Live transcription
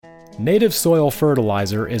Native Soil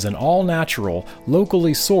Fertilizer is an all-natural,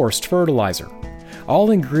 locally sourced fertilizer. All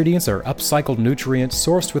ingredients are upcycled nutrients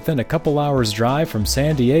sourced within a couple hours' drive from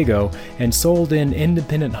San Diego and sold in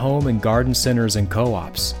independent home and garden centers and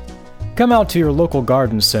co-ops. Come out to your local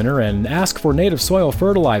garden center and ask for Native Soil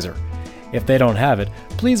Fertilizer. If they don't have it,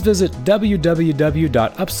 please visit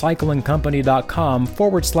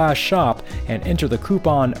www.upcyclingcompany.com/shop and enter the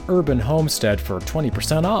coupon Urban Homestead for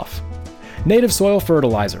 20% off. Native Soil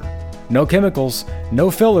Fertilizer. No chemicals, no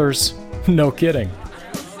fillers, no kidding.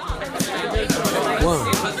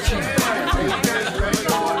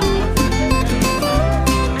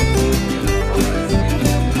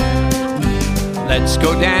 Let's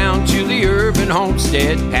go down to the Urban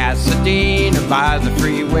Homestead, Pasadena by the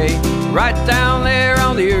freeway. Right down there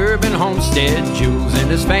on the Urban Homestead, Jules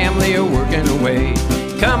and his family are working away.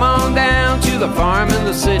 Come on down to the farm in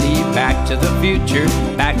the city, back to the future,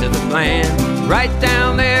 back to the plan. Right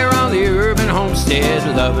down there on the Urban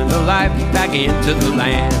Homestead, loving the life back into the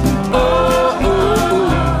land. Oh, oh,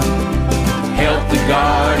 oh, help the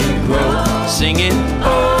garden grow, singing, oh,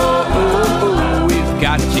 oh, oh, we've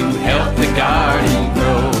got to help the garden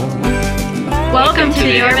grow. Welcome to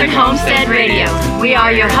the Urban Homestead Radio. We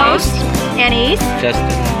are your hosts, Anise, Justin,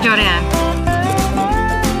 Jordan.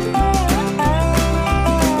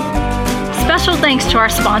 Special thanks to our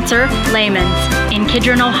sponsor, Lehman's, in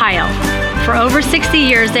Kidron, Ohio. For over 60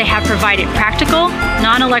 years, they have provided practical,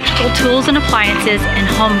 non-electrical tools and appliances and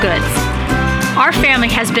home goods. Our family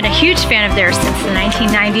has been a huge fan of theirs since the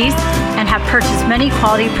 1990s and have purchased many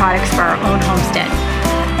quality products for our own homestead.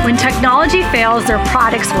 When technology fails, their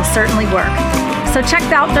products will certainly work. So check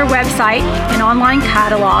out their website and online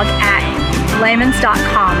catalog at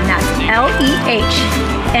lehmans.com, and that's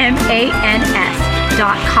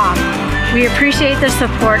LEHMANS.com. We appreciate the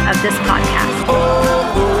support of this podcast. Oh,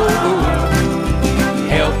 oh, oh,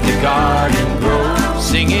 help the garden grow,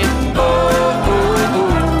 singing, oh, oh,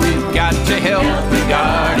 oh, we've got to help the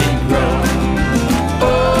garden grow. Oh,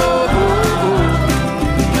 oh,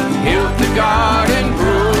 oh, help the garden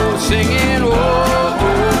grow, singing, oh, oh,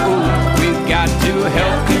 oh, we've got to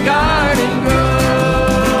help the garden grow.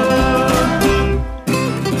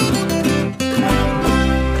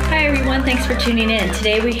 Hi everyone, thanks for tuning in.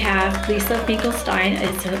 Today we have Lisa Finkelstein,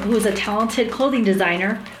 who is a talented clothing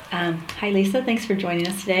designer. Hi Lisa, thanks for joining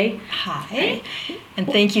us today. Hi, and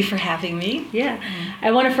thank you for having me. Yeah,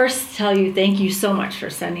 I want to first tell you thank you so much for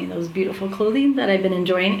sending those beautiful clothing that I've been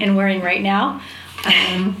enjoying and wearing right now.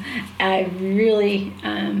 I really,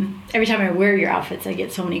 every time I wear your outfits, I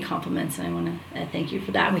get so many compliments, and I want to thank you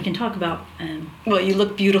for that. And we can talk about. Well, you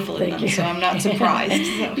look beautiful in them, so I'm not surprised.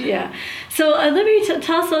 So. Yeah. So let me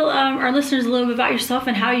tell us, our listeners, a little bit about yourself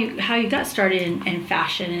and how you got started in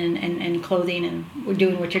fashion and clothing, and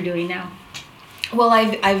doing what you're doing now. Well,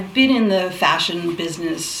 I've been in the fashion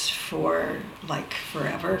business for like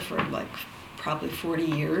forever, for like probably 40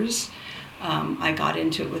 years. I got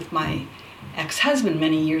into it with my ex-husband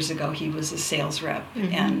many years ago. He was a sales rep,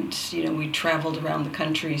 and we traveled around the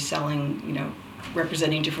country selling,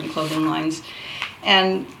 representing different clothing lines.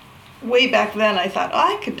 And way back then, I thought,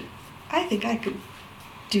 I think I could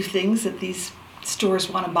do things that these stores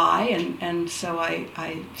want to buy, and so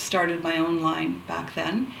I started my own line back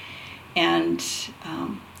then, and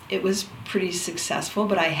it was pretty successful.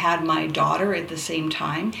 But I had my daughter at the same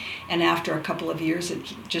time, and after a couple of years,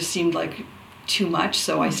 it just seemed like too much,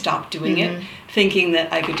 so I stopped doing it, thinking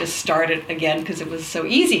that I could just start it again because it was so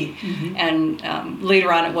easy. And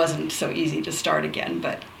later on, it wasn't so easy to start again.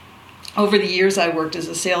 But over the years, I worked as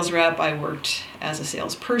a sales rep. I worked as a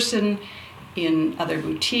salesperson in other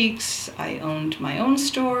boutiques. I owned my own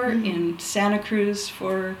store in Santa Cruz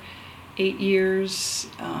for 8 years.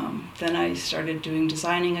 Then I started doing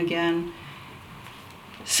designing again.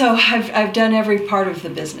 So I've done every part of the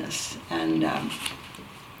business. And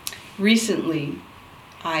recently,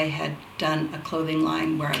 I had done a clothing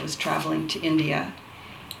line where I was traveling to India,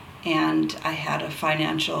 and I had a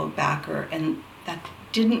financial backer, and that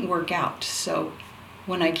didn't work out. So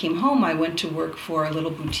when I came home, I went to work for a little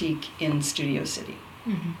boutique in Studio City.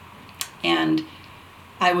 And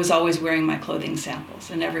I was always wearing my clothing samples,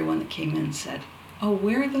 and everyone that came in said, "Oh,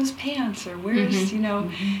 where are those pants?" Or "Where's, And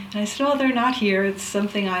I said, "Oh, they're not here. It's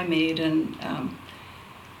something I made." And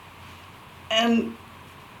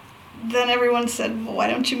then everyone said, "Well, why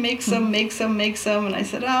don't you make some? And I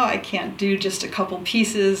said, "Oh, I can't do just a couple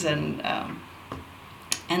pieces." And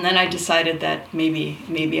And then I decided that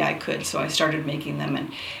maybe I could, so I started making them,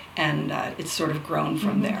 and it's sort of grown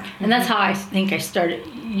from there. And that's how I think I started.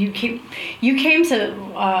 You came to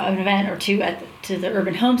an event or two to the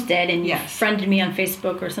Urban Homestead, and you friended me on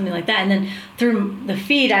Facebook or something like that. And then through the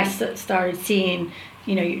feed, I started seeing,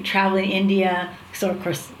 you're traveling India. So of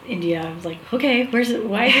course, India, I was like, okay,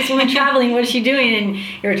 why is this woman traveling? What is she doing? And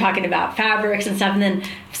you were talking about fabrics and stuff. And then,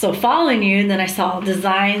 so following you, and then I saw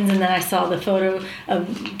designs, and then I saw the photo of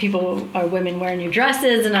people or women wearing your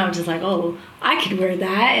dresses, and I was just like, oh, I could wear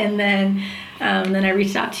that. And then I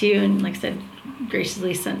reached out to you, and like I said,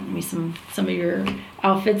 graciously sent me some of your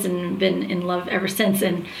outfits, and been in love ever since.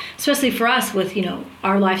 And especially for us with,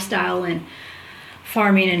 our lifestyle and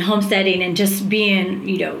farming and homesteading, and just being,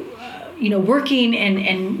 working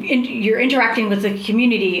and you're interacting with the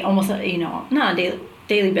community almost, not on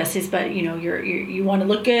daily basis, but you want to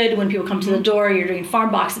look good when people come to the door. You're doing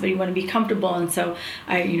farm boxes, but you want to be comfortable. And so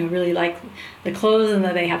I really like the clothes, and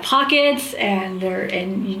that they have pockets, and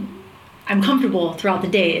I'm comfortable throughout the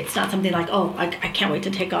day. It's not something like, oh, I can't wait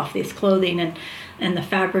to take off this clothing, and the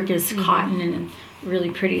fabric is cotton and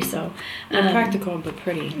really pretty. So practical but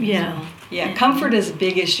pretty. Yeah. Yeah, comfort is a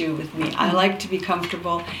big issue with me. I like to be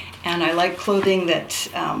comfortable, and I like clothing that,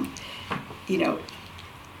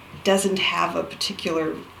 doesn't have a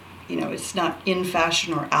particular, it's not in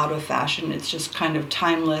fashion or out of fashion. It's just kind of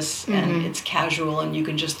timeless, and it's casual, and you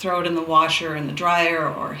can just throw it in the washer and the dryer,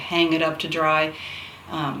 or hang it up to dry.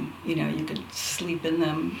 You could sleep in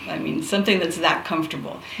them. I mean, something that's that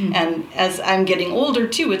comfortable. And as I'm getting older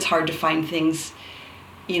too, it's hard to find things,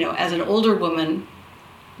 as an older woman,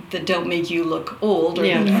 that don't make you look old, or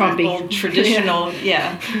frumpy. Old traditional,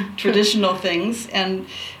 traditional things. And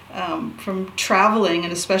from traveling,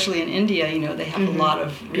 and especially in India, they have a lot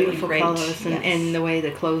of really beautiful great colors, and the way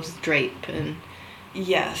the clothes drape and.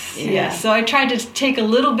 Yes. So I tried to take a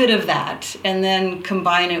little bit of that and then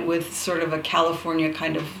combine it with sort of a California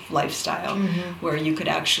kind of lifestyle, where you could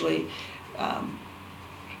actually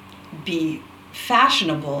be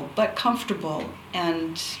fashionable but comfortable,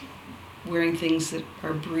 and wearing things that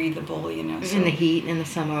are breathable, so, in the heat in the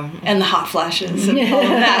summer, and the hot flashes and all of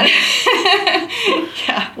that.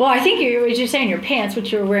 Yeah. What you're saying, your pants,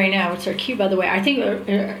 which you're wearing now, which are cute, by the way, I think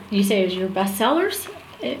you say is your best sellers.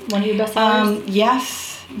 One of your best sellers?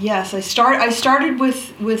 Yes. I started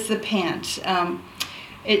with the pant.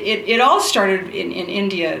 It all started in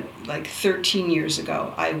India like 13 years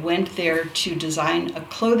ago. I went there to design a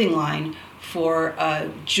clothing line for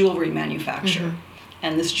a jewelry manufacturer,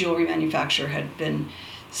 and this jewelry manufacturer had been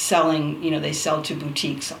selling. They sell to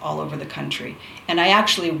boutiques all over the country. And I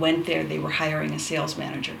actually went there. They were hiring a sales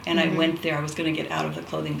manager, and I went there. I was going to get out of the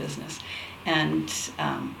clothing business, and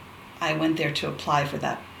I went there to apply for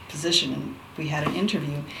that position, and we had an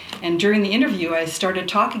interview. And during the interview, I started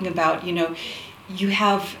talking about, you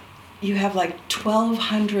have like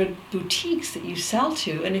 1,200 boutiques that you sell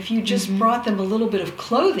to, and if you just brought them a little bit of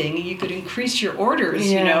clothing, you could increase your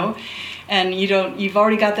orders, and you've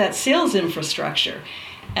already got that sales infrastructure.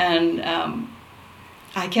 And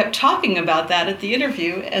I kept talking about that at the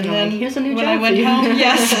interview, and then here's a new when job I went for you.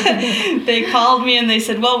 home, they called me and they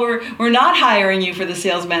said, "Well, we're not hiring you for the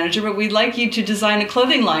sales manager, but we'd like you to design a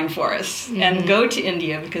clothing line for us and go to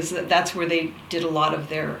India, because that's where they did a lot of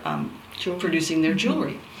their producing their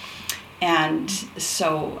jewelry." And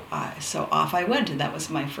so off I went, and that was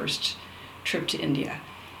my first trip to India.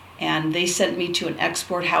 And they sent me to an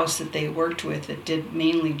export house that they worked with that did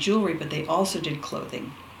mainly jewelry, but they also did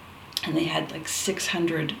clothing. And they had like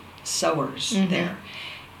 600 sewers there.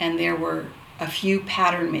 And there were a few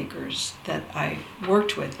pattern makers that I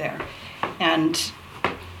worked with there. And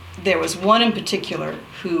there was one in particular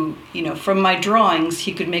who, from my drawings,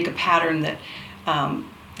 he could make a pattern that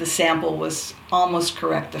the sample was almost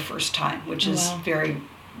correct the first time, which is very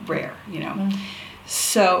rare,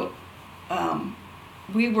 So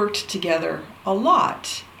we worked together a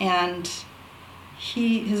lot. And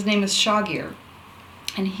his name is Shagir.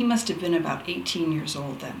 And he must have been about 18 years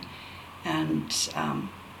old then. And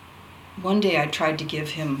one day I tried to give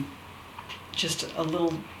him just a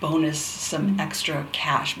little bonus, some extra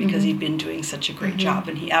cash, because he'd been doing such a great job,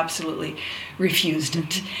 and he absolutely refused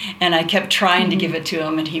it. And I kept trying to give it to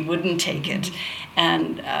him, and he wouldn't take it.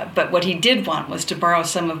 And but what he did want was to borrow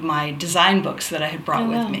some of my design books that I had brought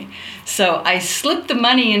with me. So I slipped the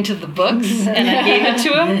money into the books, and I gave it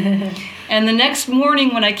to him. And the next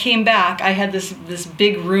morning when I came back, I had this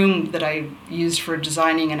big room that I used for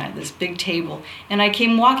designing, and I had this big table. And I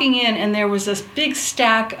came walking in, and there was this big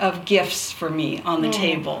stack of gifts for me on the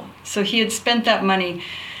table. So he had spent that money.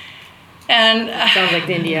 And Sounds like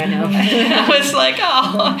the India I know. I was like,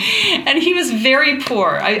 oh. And he was very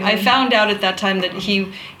poor. I found out at that time that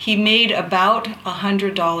he made about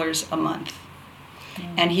 $100 a month.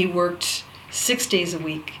 And he worked 6 days a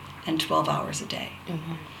week and 12 hours a day.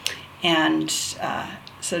 And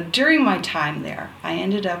so during my time there, I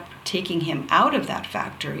ended up taking him out of that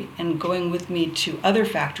factory and going with me to other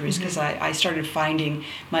factories because I started finding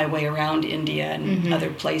my way around India and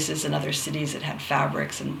other places and other cities that had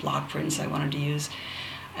fabrics and block prints I wanted to use.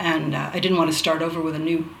 And I didn't want to start over with a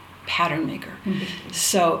new pattern maker.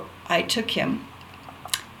 So I took him.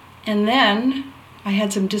 And then I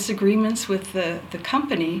had some disagreements with the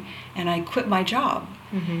company and I quit my job.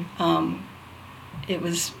 It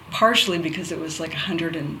was partially because it was like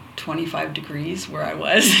 125 degrees where I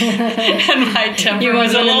was, and my temper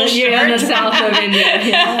was a little short. You're in the south of India.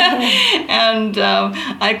 And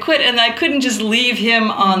I quit, and I couldn't just leave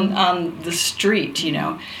him on the street, you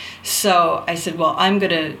know. So I said, well, I'm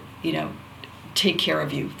going to, you know, take care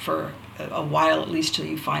of you for a while, at least till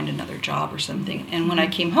you find another job or something. And when I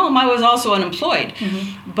came home, I was also unemployed.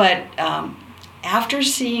 But after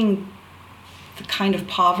seeing the kind of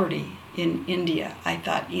poverty in India, I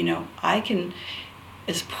thought, you know, I can,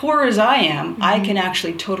 as poor as I am, I can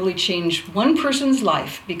actually totally change one person's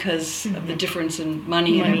life because of the difference in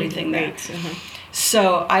money and everything there.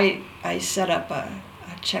 So I set up a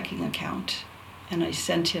checking account and I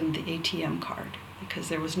sent him the ATM card because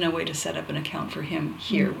there was no way to set up an account for him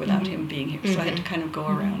here without him being here. So I had to kind of go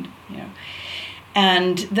around, you know.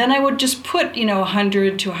 And then I would just put, you know,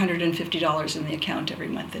 $100 to $150 in the account every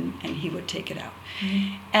month, and he would take it out.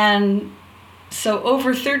 And so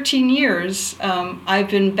over 13 years, I've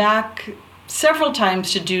been back several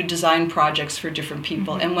times to do design projects for different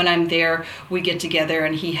people. And when I'm there, we get together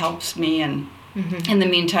and he helps me. And in the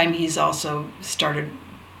meantime, he's also started,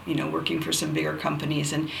 you know, working for some bigger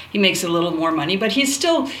companies, and he makes a little more money, but he's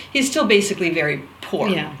still basically very poor.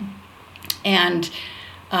 And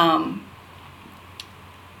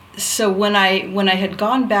so when I had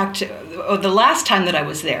gone back to the last time that I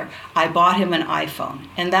was there, I bought him an iPhone,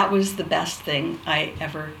 and that was the best thing I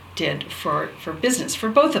ever did for business for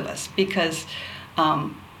both of us, because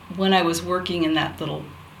when I was working in that little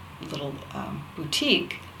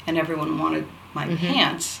boutique and everyone wanted my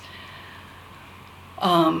pants,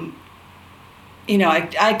 you know,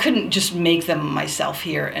 I couldn't just make them myself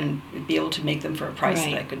here and be able to make them for a price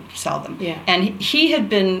that I could sell them. And he had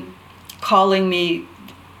been calling me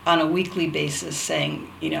on a weekly basis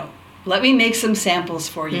saying, you know, let me make some samples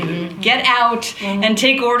for you. Get out and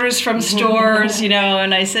take orders from stores, you know.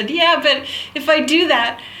 And I said, yeah, but if I do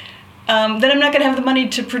that, then I'm not going to have the money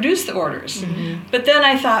to produce the orders. But then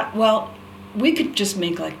I thought, well, we could just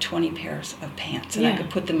make like 20 pairs of pants and I could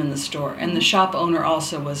put them in the store. And the shop owner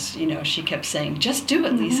also was, you know, she kept saying, just do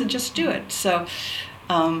it, Lisa, just do it. So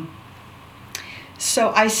I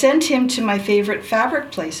sent him to my favorite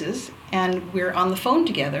fabric places, and we're on the phone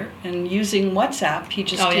together, and using WhatsApp, he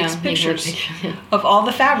just takes pictures of all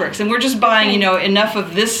the fabrics. And we're just buying, you know, enough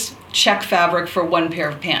of this check fabric for one pair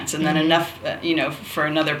of pants, and then enough, you know, for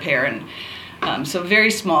another pair. And so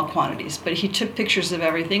very small quantities. But he took pictures of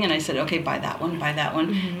everything, and I said, okay, buy that one,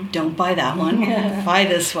 don't buy that one, buy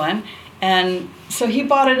this one. And so he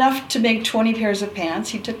bought enough to make 20 pairs of pants.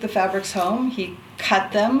 He took the fabrics home, he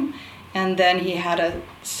cut them, and then he had a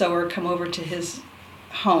sewer come over to his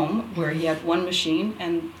home where he had one machine,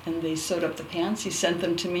 and they sewed up the pants. He sent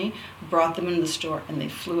them to me, brought them in the store, and they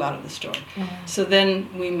flew out of the store. So then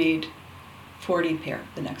we made 40 pair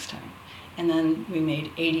the next time. And then we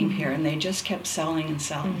made 80 pair, and they just kept selling and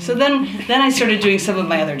selling. So then I started doing some of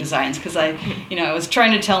my other designs, because I was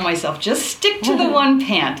trying to tell myself, just stick to the one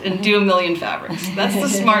pant and do a million fabrics. That's the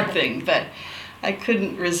smart thing. But I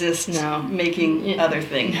couldn't resist making other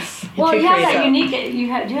things. Well, you have that unique. You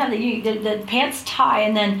have the pants tie,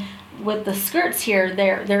 and then with the skirts here, they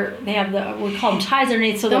have the, we call them ties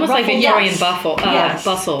underneath. So almost like Victorian bustle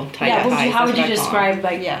type ties. How would you describe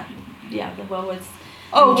what was?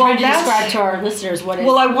 Oh, trying to describe to our listeners what is.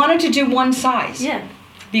 Well, I wanted to do one size. Yeah.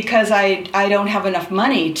 Because I don't have enough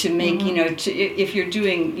money to make, you know, if you're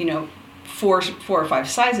doing, you know, four or five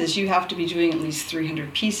sizes, you have to be doing at least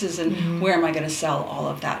 300 pieces, and where am I going to sell all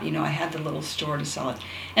of that? You know, I had the little store to sell it.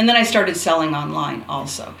 And then I started selling online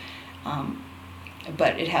also.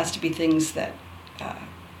 But it has to be things that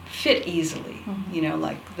fit easily. You know,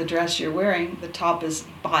 like the dress you're wearing, the top is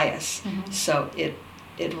bias, so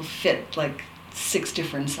it'll fit like 6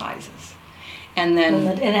 different sizes. And then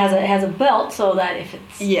it has a belt so that if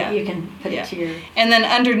it's you can put it to your. And then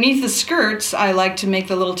underneath the skirts, I like to make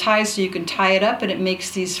the little ties so you can tie it up, and it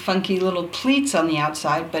makes these funky little pleats on the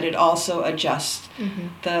outside, but it also adjusts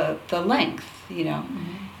the length, you know.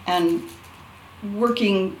 And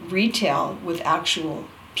working retail with actual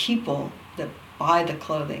people that buy the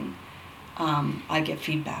clothing, I get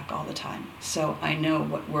feedback all the time. So I know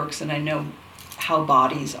what works, and I know how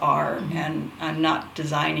bodies are, and I'm not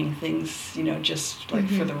designing things, you know, just like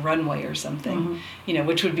for the runway or something, you know,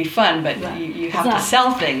 which would be fun, but you have to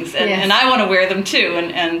sell things, and I want to wear them too,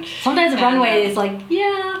 and sometimes the runway is like,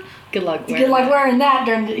 good luck wearing that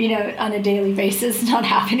during, you know, on a daily basis. It's not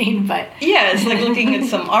happening, but it's like looking at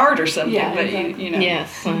some art or something, but exactly. you know,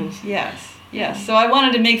 yes. So I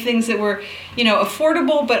wanted to make things that were, you know,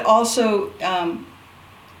 affordable, but also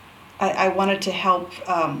I wanted to help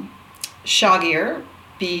Shawgear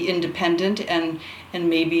be independent and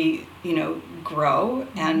maybe, you know, grow,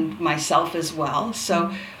 and myself as well.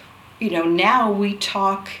 So, you know, now we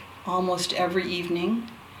talk almost every evening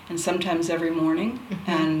and sometimes every morning,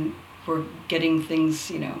 and we're getting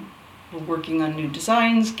things, you know, we're working on new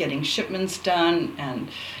designs, getting shipments done, and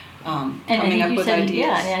coming up with ideas.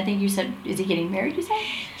 Yeah, and I think you said, is he getting married, you said?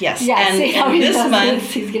 Yes. Yeah, and this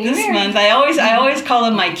month, I always call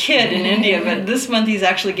him my kid in India, but this month he's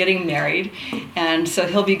actually getting married, and so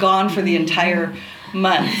he'll be gone for the entire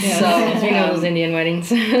month. Yeah, so we know those Indian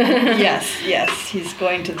weddings. yes, he's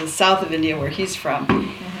going to the south of India where he's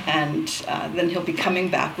from, and then he'll be coming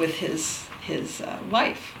back with his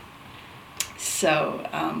wife. So.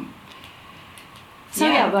 So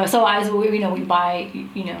as we, you know, we buy,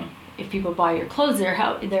 you know, if people buy your clothes,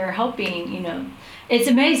 they're helping, you know. It's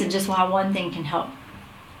amazing just how one thing can help.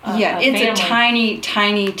 It's a tiny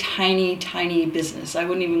business. I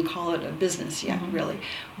wouldn't even call it a business yet, really.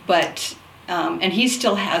 But, and he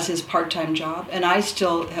still has his part-time job, and I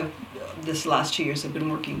still have, this last 2 years, I've been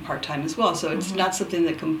working part-time as well. So it's not something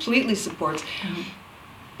that completely supports,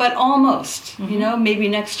 but almost, you know, maybe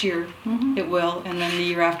next year it will, and then the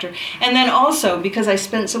year after. And then also, because I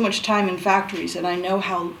spent so much time in factories, and I know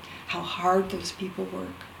how hard those people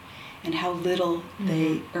work and how little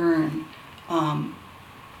they earn,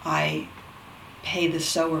 I pay the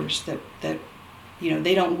sewers that you know,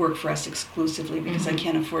 they don't work for us exclusively because I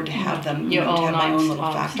can't afford to have them, to have my own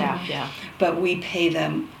little factory. But we pay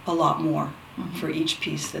them a lot more for each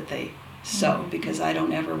piece that they sew, because I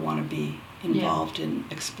don't ever want to be involved in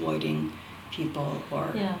exploiting people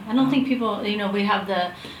or I don't think people, you know, we have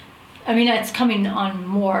it's coming on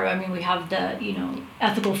more. I mean, we have the, you know,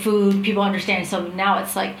 ethical food, people understand. So now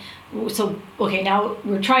it's like, now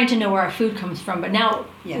we're trying to know where our food comes from, but now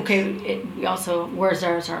we also, where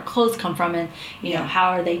does our clothes come from, and you know, how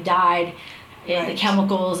are they dyed, the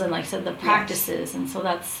chemicals, and like I said, the practices. And so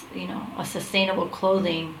that's, you know, a sustainable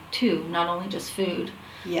clothing too, not only just food.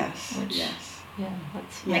 Yes. Yeah, that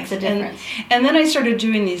makes a difference. And then I started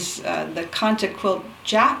doing these, the Kanta quilt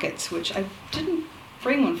jackets, which I didn't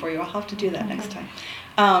bring one for you. I'll have to do that next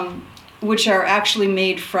time. Which are actually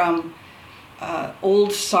made from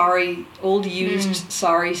old used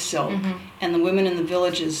sari silk. And the women in the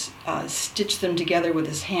villages stitch them together with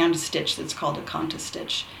this hand stitch that's called a Kanta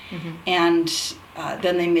stitch. And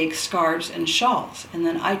then they make scarves and shawls. And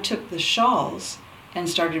then I took the shawls and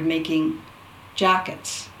started making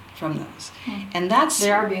jackets from those. And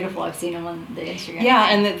they are beautiful. I've seen them on the Instagram. Yeah,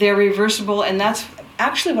 and they're reversible, and that's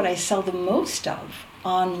actually what I sell the most of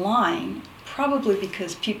online, probably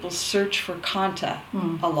because people search for Kanta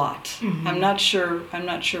a lot. I'm not sure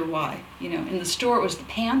why. You know, in the store it was the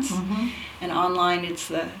pants, and online it's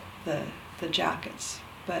the jackets.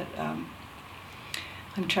 But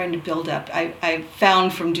I'm trying to build up. I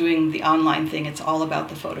found from doing the online thing, it's all about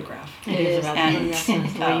the photograph. It is about the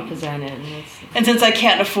way you present it. And since I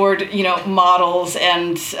can't afford, you know, models,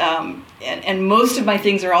 and most of my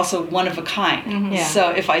things are also one of a kind. So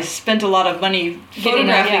if I spent a lot of money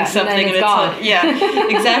photographing something, and it's gone.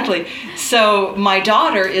 Exactly. So my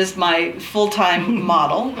daughter is my full-time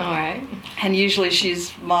model. All right. And usually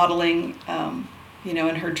she's modeling, you know,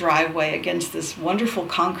 in her driveway against this wonderful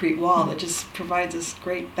concrete wall that just provides this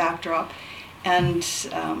great backdrop. And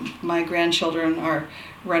my grandchildren are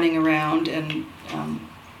running around and,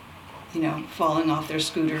 you know, falling off their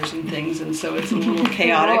scooters and things, and so it's a little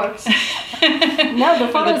chaotic.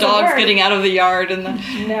 The dogs getting out of the yard and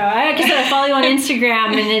I guess I follow you on Instagram,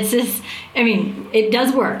 and it's just, I mean, it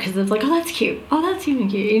does work because it's like, oh, that's cute. Oh, that's even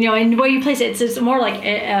cute. You know, and the way you place it, it's just more like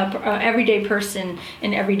a everyday person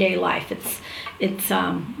in everyday life. It's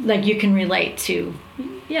like you can relate to.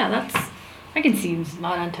 I can see. It's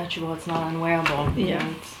not untouchable. It's not unwearable. Yeah.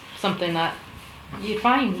 It's something that you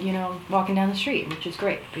find, walking down the street, which is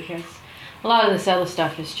great because a lot of this other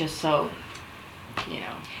stuff is just so,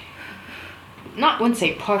 wouldn't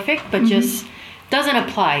say perfect, but just doesn't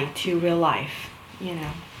apply to real life,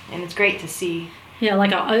 and it's great to see. Yeah,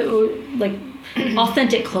 like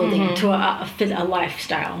authentic clothing to fit a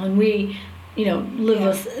lifestyle, and we, try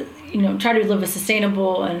to live a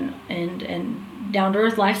sustainable and down to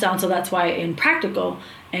earth lifestyle. And so that's why in practical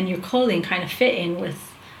and your clothing kind of fit in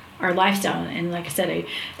with our lifestyle. And like I said,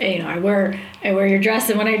 I wear your dress,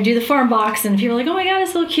 and when I do the farm box, and people are like, oh my God,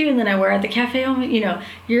 it's so cute. And then I wear it at the cafe. Oh, where'd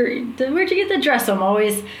you get the dress? So I'm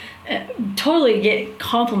always totally get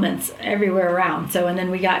compliments everywhere around. So, and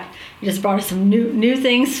then you just brought us some new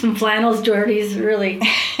things, some flannels. Jordy's really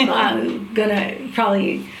gonna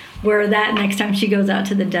probably wear that next time she goes out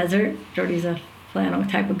to the desert. Jordy's a flannel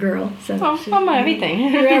type of girl. So I'm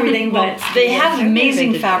everything. Everything, well, but they have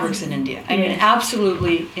amazing fabrics in India. I mean,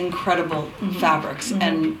 absolutely incredible fabrics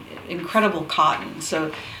and incredible cotton.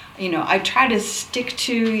 So, I try to stick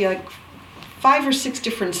to like 5 or 6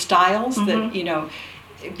 different styles that,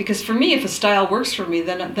 because for me, if a style works for me,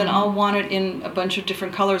 then I'll want it in a bunch of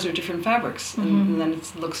different colors or different fabrics, and then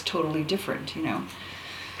it looks totally different,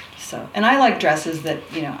 So, and I like dresses that,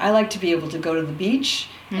 I like to be able to go to the beach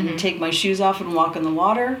and take my shoes off and walk in the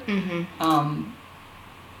water.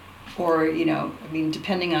 Or,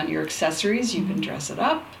 depending on your accessories, you can dress it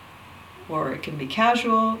up, or it can be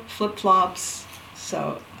casual, flip-flops.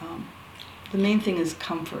 So, the main thing is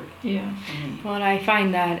comfort. Yeah. For me. Well, and I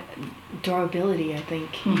find that durability, I think,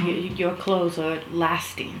 your clothes are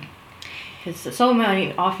lasting. Because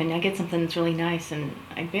often I get something that's really nice and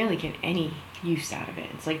I barely get any use out of it.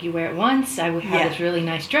 It's like you wear it once, I would have this really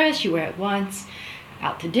nice dress, you wear it once,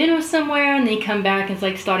 out to dinner somewhere, and then you come back and it's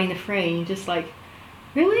like starting the fray, and you're just like,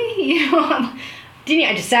 really?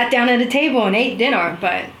 I just sat down at a table and ate dinner,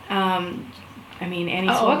 but Annie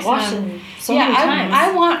walks them so many times.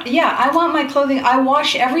 I want my clothing, I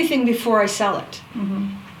wash everything before I sell it.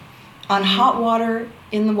 On hot water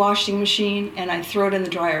in the washing machine, and I throw it in the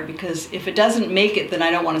dryer, because if it doesn't make it, then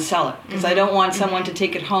I don't want to sell it, because I don't want someone to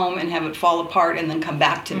take it home and have it fall apart and then come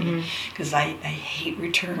back to me, because I hate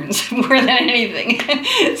returns more than anything.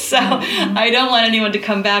 So I don't want anyone to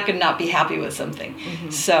come back and not be happy with something.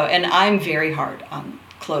 So, and I'm very hard on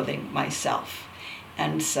clothing myself,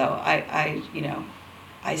 and so I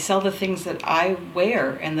sell the things that I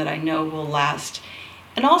wear and that I know will last.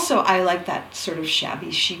 And also, I like that sort of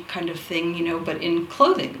shabby chic kind of thing, but in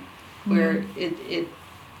clothing, where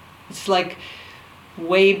it's like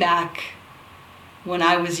way back when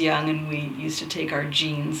I was young, and we used to take our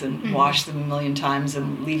jeans and wash them a million times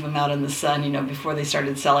and leave them out in the sun, before they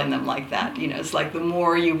started selling them like that. It's like the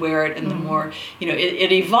more you wear it, and the more,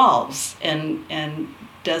 it evolves and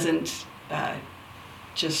doesn't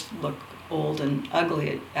just look old and ugly.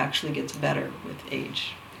 It actually gets better with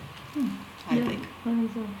age. I think.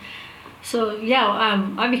 So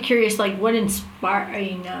I'd be curious, like, what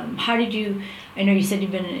inspired? How did you? I know you said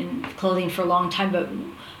you've been in clothing for a long time, but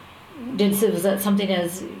was that something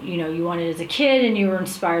as you wanted as a kid, and you were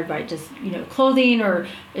inspired by just clothing, or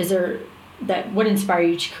is there that? What inspired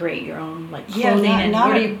you to create your own clothing?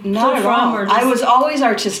 Not at all. I was always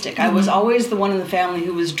artistic. I was always the one in the family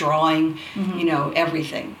who was drawing,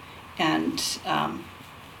 everything, and.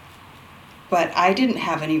 But I didn't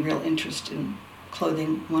have any real interest in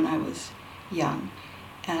clothing when I was young.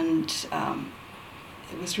 And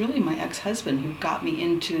it was really my ex-husband who got me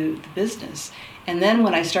into the business. And then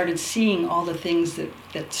when I started seeing all the things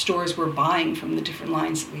that stores were buying from the different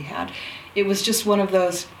lines that we had, it was just one of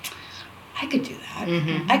those, I could do that.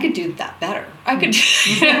 I could do that better. I could,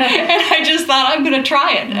 and I just thought, I'm going to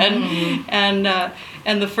try it. And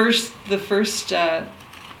the first, and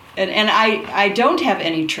I don't have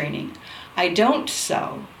any training. I don't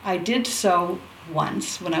sew. I did sew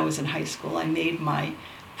once when I was in high school. I made my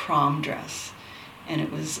prom dress, and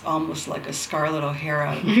it was almost like a Scarlett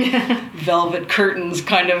O'Hara velvet curtains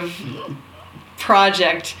kind of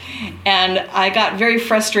project, and I got very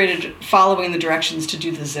frustrated following the directions to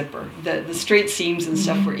do the zipper. The straight seams and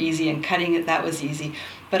stuff were easy, and cutting it, that was easy,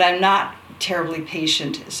 but I'm not terribly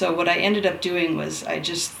patient. So what I ended up doing was I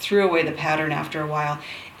just threw away the pattern after a while,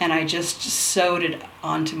 and I just sewed it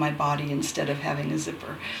onto my body instead of having a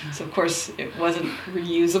zipper. So of course it wasn't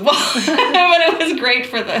reusable, but it was great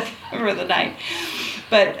for the night.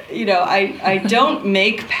 But I don't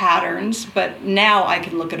make patterns, but now I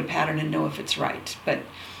can look at a pattern and know if it's right. But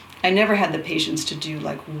I never had the patience to do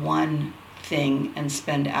like one thing and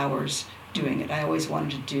spend hours doing it. I always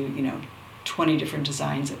wanted to do 20 different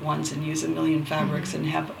designs at once and use a million fabrics and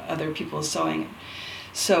have other people sewing it.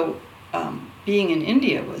 So being in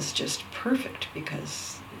India was just perfect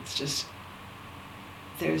because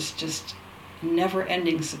there's just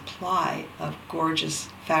never-ending supply of gorgeous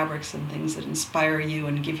fabrics and things that inspire you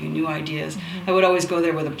and give you new ideas. I would always go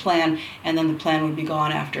there with a plan, and then the plan would be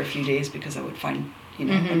gone after a few days because I would find,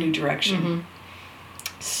 a new direction.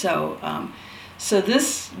 So, so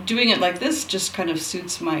doing it like this just kind of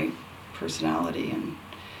suits my personality, and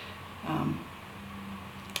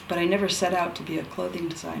but I never set out to be a clothing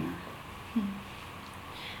designer.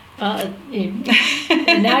 And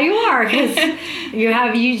now you are, because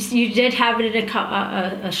you did have it in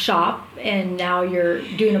a shop, and now you're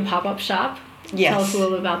doing a pop-up shop. Yes. Tell us a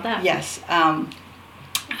little bit about that. Yes. I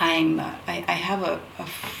have a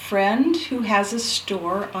friend who has a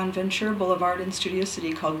store on Ventura Boulevard in Studio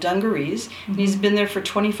City called Dungarees. And he's been there for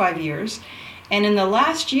 25 years. And in the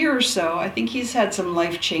last year or so, I think he's had some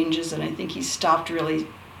life changes, and I think he stopped really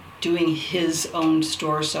doing his own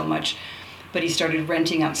store so much. But he started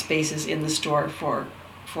renting out spaces in the store for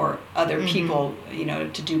other people,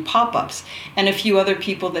 to do pop-ups. And a few other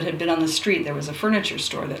people that had been on the street. There was a furniture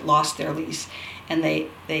store that lost their lease, and they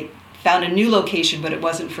found a new location, but it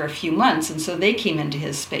wasn't for a few months. And so they came into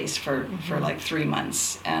his space for like 3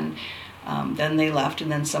 months. And then they left,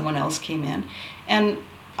 and then someone else came in. And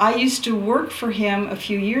I used to work for him a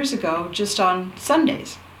few years ago just on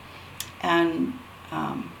Sundays. And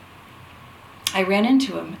I ran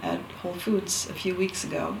into him at Whole Foods a few weeks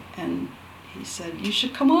ago, and he said, "You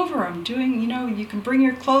should come over. I'm doing, you can bring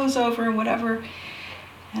your clothes over and whatever."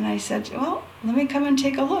 And I said, "Well, let me come and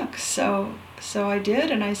take a look." So I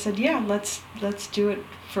did, and I said, "Yeah, let's do it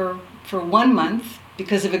for 1 month,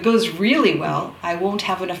 because if it goes really well, I won't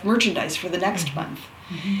have enough merchandise for the next month."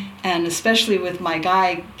 And especially with my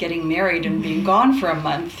guy getting married and being gone for a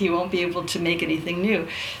month, he won't be able to make anything new.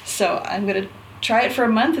 So I'm going to try it for a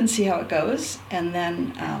month and see how it goes, and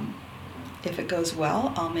then if it goes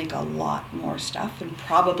well, I'll make a lot more stuff and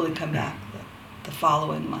probably come back the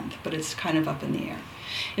following month, but it's kind of up in the air.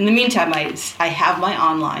 In the meantime, I have my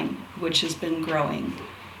online, which has been growing,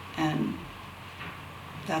 and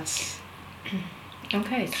that's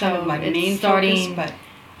Okay, kind so of my it's main starting, focus, but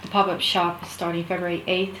the pop-up shop is starting February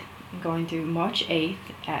 8th and going through March 8th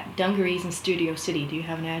at Dungarees in Studio City. Do you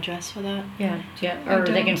have an address for that? Yeah. Or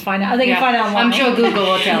they can find out. They can find out online. I'm sure Google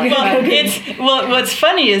will tell you. What's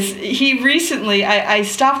funny is he recently, I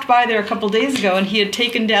stopped by there a couple days ago, and he had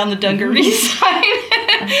taken down the Dungarees sign.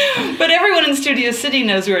 But everyone in Studio City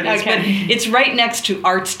knows where it is. Okay. But it's right next to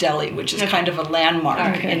Arts Deli, which is kind of a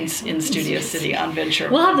landmark in Studio City on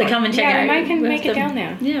Ventura. We'll have to come and check it out. I can make it down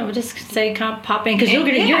there. Yeah, we'll just say pop in, because you're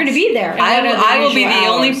gonna be there. I will be the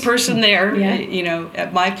usual only hours. person there,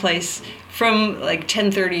 at my place from like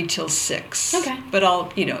 10:30 till 6. Okay. But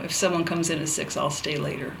I'll, if someone comes in at 6, I'll stay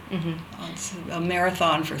later. It's a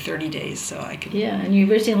marathon for 30 days, so I can. Yeah, and you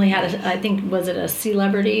recently had I think, was it a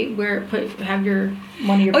celebrity have one of your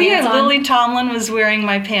Oh pants yeah, on? Lily Tomlin was wearing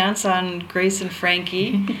my pants on Grace and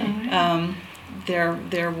Frankie.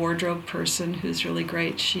 Their wardrobe person, who's really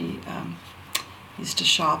great. She used to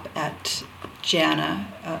shop at Jana,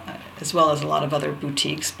 as well as a lot of other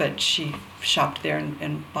boutiques, but she shopped there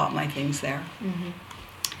and bought my things there.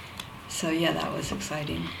 So yeah, that was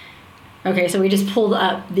exciting. Okay, so we just pulled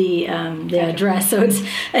up the address. So it's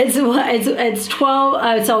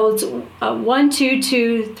 12. So it's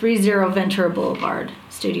 12230 Ventura Boulevard,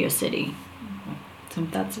 Studio City. So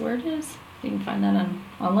that's where it is. You can find that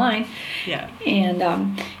online. Yeah. And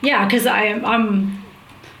because I'm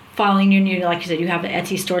following you, like you said, you have the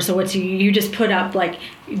Etsy store. So you just put up like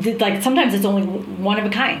sometimes it's only one of a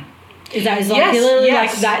kind. Is that literally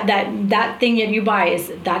like that thing that you buy is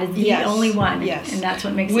the only one? Yes. And that's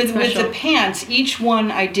what makes it special. With the pants, each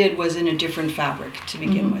one I did was in a different fabric to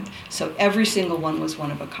begin with. So every single one was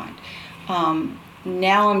one of a kind.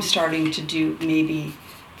 Now I'm starting to do maybe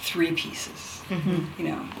 3 pieces.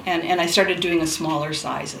 And I started doing a smaller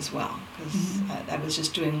size as well, because I was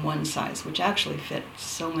just doing one size, which actually fit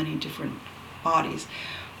so many different bodies.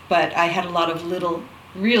 But I had a lot of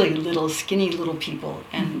really little, skinny little people,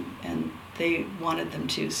 and they wanted them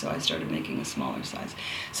too, so I started making a smaller size.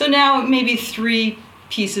 So now maybe 3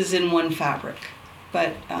 pieces in one fabric.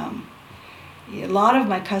 But a lot of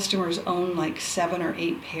my customers own like 7 or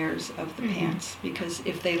 8 pairs of the pants, because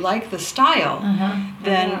if they like the style,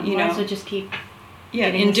 then might as well just keep. Yeah,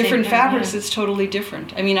 in different fabrics, it's totally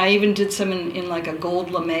different. I mean, I even did some in like a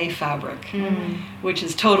gold lame fabric, which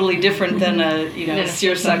is totally different than a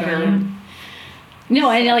seersucker. No,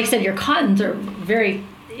 and like I said, your cottons are very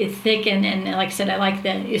thick, and like I said, I like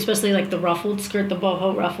that, especially like the ruffled skirt, the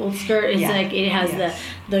boho ruffled skirt. It's like it has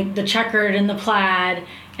the checkered and the plaid,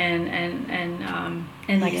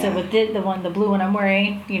 and like I said, with the blue one I'm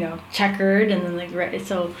wearing, checkered, and then like red.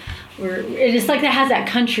 So it's like that has that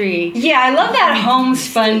country. Yeah, I love that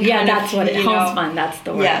homespun. Yeah, that's what homespun. That's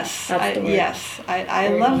the word. Yes, that's the word. Yes, I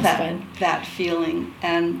love that feeling,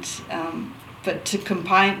 and but to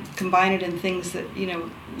combine it in things that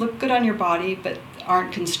look good on your body but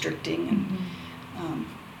aren't constricting, and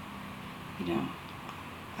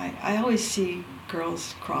I always see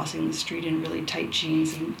girls crossing the street in really tight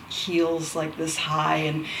jeans and heels like this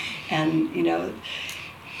high, and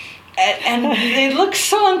they look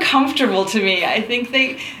so uncomfortable to me. I think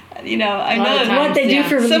they, I know what they do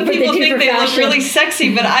for some people think they look fashion. really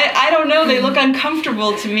sexy, but I don't know. They look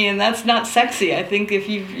uncomfortable to me, and that's not sexy. I think if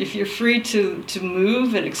you're free to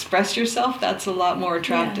move and express yourself, that's a lot more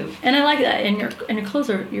attractive. Yeah. And I like that. And your clothes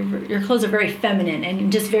are your clothes are very feminine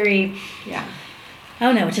and just very. Yeah. I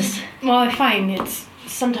don't know. Just. Well, I find it's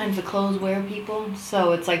sometimes the clothes wear people,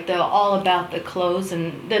 so it's like they're all about the clothes,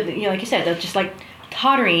 and like you said, they're just like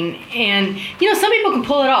tottering, and some people can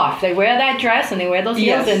pull it off. They wear that dress and they wear those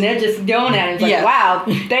heels, and they're just doing it. And it's like, wow,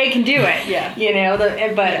 they can do it. Yeah.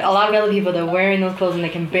 But a lot of other people, they're wearing those clothes and they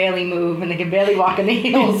can barely move and they can barely walk in the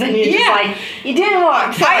heels, and you're just like, you didn't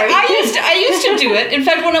walk. Sorry. I used to do it. In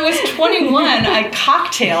fact, when I was 21, I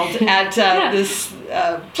cocktailed at this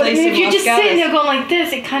place in if you're Los just Gatos. sitting there going like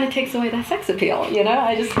this, it kind of takes away that sex appeal.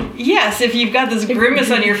 Yes, if you've got this grimace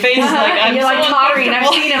on your face, like I'm you're so like tottering. I've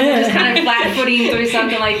uncomfortable. seen them just kind of flat footing through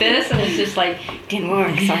something like this, and it's just like, didn't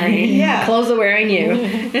work. Sorry. Yeah. Clothes are wearing you.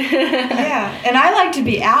 Yeah, and I like to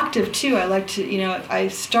be active too. I like to, I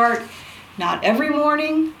start not every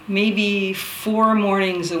morning, maybe 4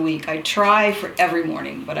 mornings a week. I try for every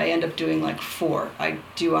morning, but I end up doing like 4. I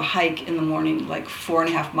do a hike in the morning, like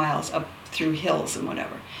 4.5 miles up through hills and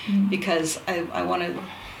whatever, because I want to,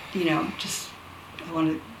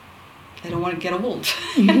 I don't want to get old,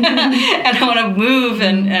 and I want to move,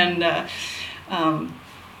 and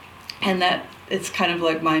that it's kind of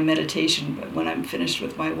like my meditation. But when I'm finished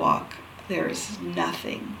with my walk, there's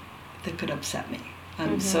nothing that could upset me.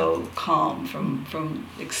 I'm so calm from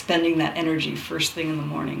expending that energy first thing in the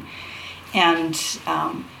morning, and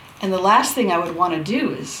the last thing I would want to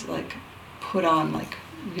do is like put on like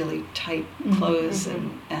really tight clothes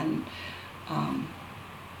and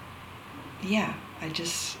I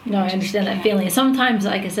just I understand that feeling. Sometimes,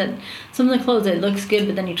 like I said, some of the clothes, it looks good,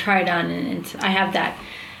 but then you try it on, and I have that.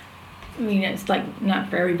 I mean, it's like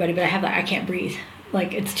not for everybody, but I have that. I can't breathe.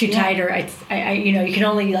 Like it's too tight, or I you can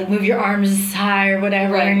only like move your arms high or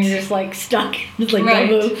whatever, and you're just like stuck. It's like don't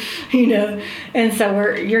move, And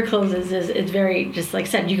so your clothes it's very, just like I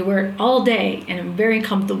said, you can wear it all day, and I'm very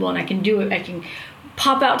comfortable, and I can do it. I can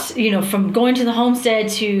pop out, from going to the homestead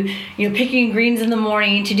to, picking greens in the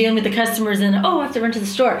morning to dealing with the customers, and I have to run to the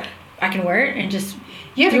store. I can wear it and just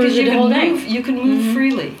because you the whole can move. day. You can move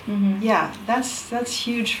freely. Yeah, that's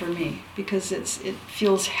huge for me because it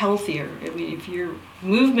feels healthier. I mean, if your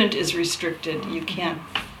movement is restricted, you can't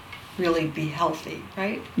really be healthy,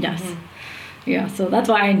 right? Yes. Yeah, so that's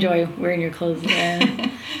why I enjoy wearing your clothes.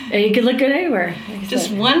 And you can look good anywhere. Like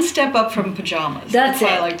just one step up from pajamas. That's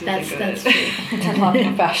what it. I like to think of That's it. true. That's a lot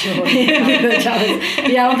more fashionable. I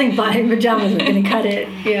don't think buying pajamas are going to cut it.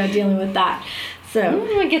 Dealing with that. So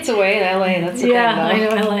it gets away in LA. That's okay, I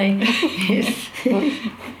know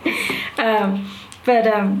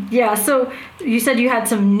LA. So you said you had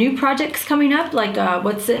some new projects coming up. Like,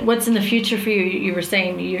 what's in the future for you? You were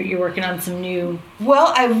saying you're working on some new.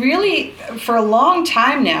 Well, I really, for a long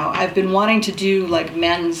time now, I've been wanting to do like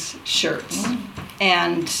men's shirts,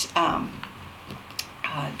 and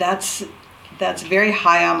that's very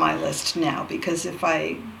high on my list now, because if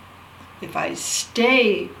I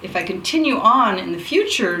continue on in the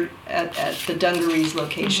future at the Dungarees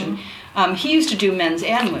location, he used to do men's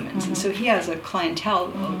and women's, and so he has a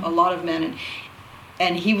clientele, a lot of men,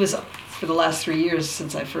 and he was, for the last 3 years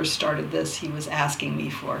since I first started this, he was asking me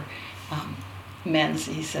for men's.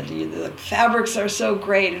 He said, the fabrics are so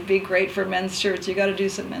great, it'd be great for men's shirts, you got to do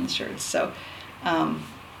some men's shirts. So, and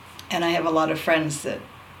I have a lot of friends that,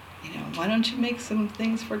 why don't you make some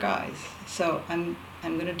things for guys? So I'm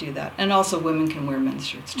going to do that, and also women can wear men's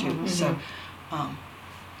shirts too. So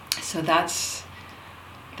that's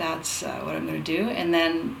what I'm going to do, and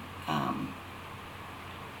then I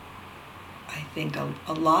think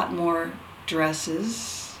a lot more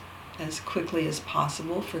dresses as quickly as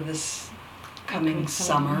possible for this coming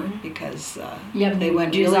summer, because you have they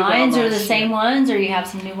went designs really well or the last same year. ones, or you have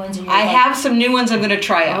some new ones? I have some new ones I'm going to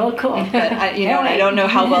try out. Oh, cool! But I don't know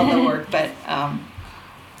how well they'll work, but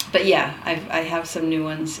yeah, I have some new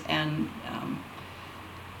ones, and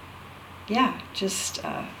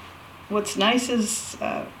what's nice is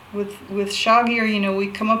with Shaggy, we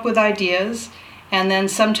come up with ideas, and then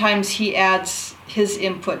sometimes he adds his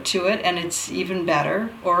input to it, and it's even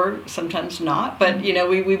better, or sometimes not. But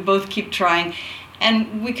we both keep trying,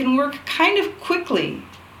 and we can work kind of quickly.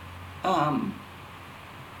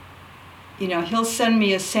 He'll send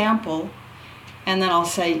me a sample, and then I'll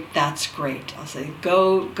say, that's great. I'll say,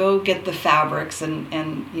 go get the fabrics, and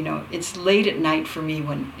it's late at night for me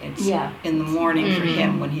when it's in the morning for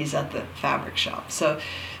him when he's at the fabric shop. So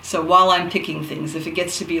while I'm picking things, if it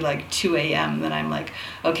gets to be like 2 a.m., then I'm like,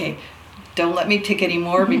 okay, don't let me pick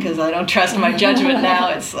anymore because I don't trust my judgment now.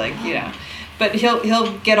 It's like, But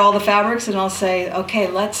he'll get all the fabrics, and I'll say, okay,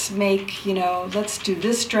 let's do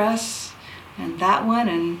this dress and that one,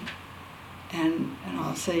 and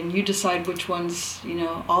I'll say, and you decide which ones,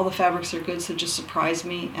 all the fabrics are good, so just surprise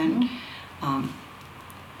me. And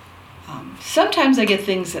sometimes I get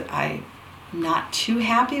things that I'm not too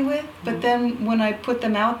happy with, but then when I put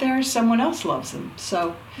them out there, someone else loves them.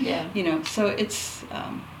 So, so it's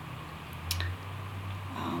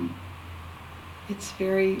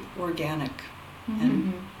very organic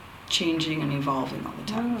and changing and evolving all the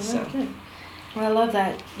time. Good. Well, I love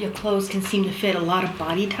that your clothes can seem to fit a lot of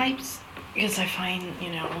body types. Because I find,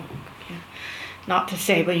 not to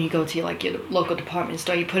say, but you go to like your local department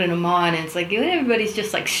store, you put them on, and it's like everybody's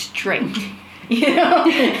just like straight,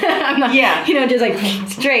 I'm not, just like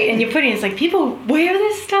straight, and you're putting, it's like people wear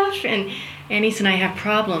this stuff, and Anise and I have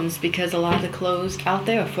problems because a lot of the clothes out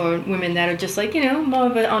there are for women that are just like more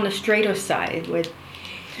of on the straighter side with.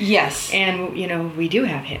 Yes. And we do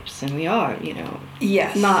have hips, and we are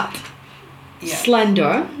yes, not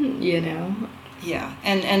slender, Yeah,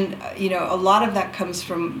 and a lot of that comes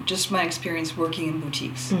from just my experience working in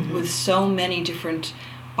boutiques with so many different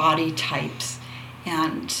body types,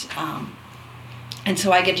 and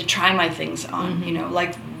so I get to try my things on.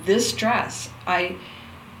 Like this dress,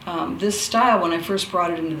 this style, when I first brought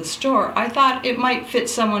it into the store, I thought it might fit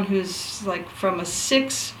someone who's like from a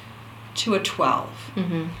 6 to a 12.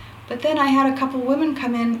 But then I had a couple women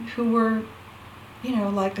come in who were,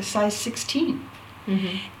 like a size 16.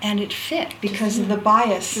 And it fit because of the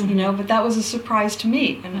bias, but that was a surprise to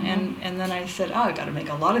me. And then I said, I got to make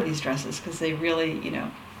a lot of these dresses because they really,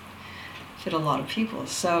 fit a lot of people.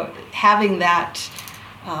 So having that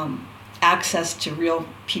access to real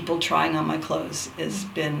people trying on my clothes has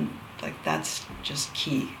been, like, that's just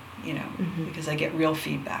key, because I get real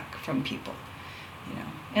feedback from people,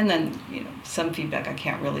 And then, some feedback I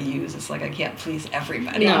can't really use. It's like I can't please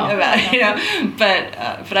everybody about it,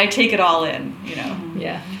 but I take it all in,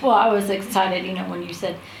 Yeah. Well, I was excited, when you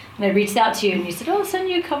said, when I reached out to you and you said, I'll send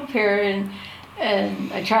you a couple pair, and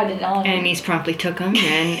I tried it on. And Anise promptly took them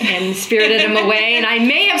and spirited them away, and I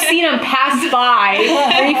may have seen them pass by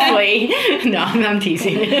briefly. No, I'm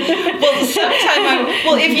teasing. Well, sometime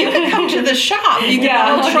if you could come to the shop,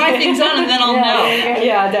 I'll try things on, and then I'll know.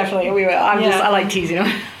 Yeah, definitely. We will. I like teasing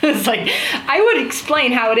them. It's like, I would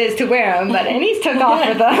explain how it is to wear them, but Anise took off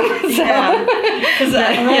with them. So. I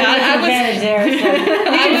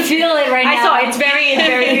would feel it right now. I saw it's very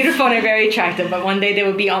beautiful and very attractive, but one day they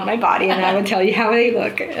would be on my body, and I would tell you how they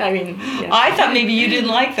look. I mean, I thought maybe you didn't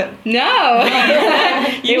like them. No.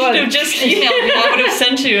 You should have just emailed me. I would have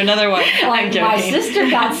sent you another one. I'm joking. My sister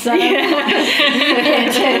got some.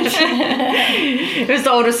 It was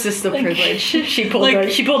the older sister privilege. She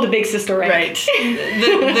pulled the big sister right.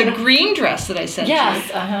 The green dress that I sent you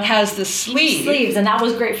has the sleeves, and that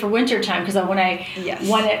was great for winter time because when I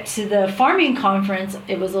went to the farming conference,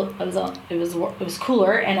 it was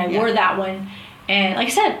cooler, and I wore that one, and like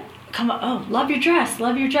I said, love your dress,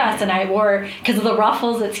 and I wore, because of the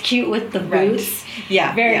ruffles, it's cute with the boots,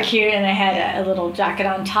 very cute, and I had a little jacket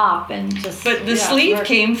on top, and just. But the sleeve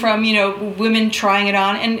came from women trying it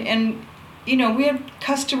on, and we had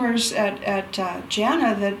customers at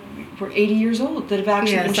Jana that were 80 years old that have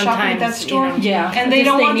actually been shopping at that store, and they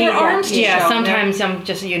don't want their arms to show. Yeah, sometimes I'm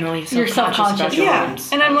just, you're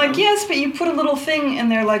self-conscious. And I'm like, yes, but you put a little thing, and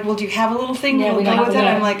they're like, well, do you have a little thing? Yeah, we go with it.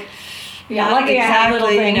 I'm like, like exactly, I have little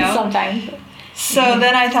things sometimes. So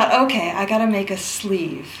then I thought, okay, I got to make a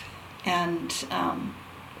sleeve, and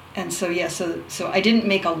so I didn't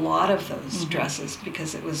make a lot of those dresses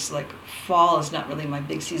because it was like fall is not really my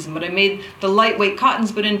big season, but I made the lightweight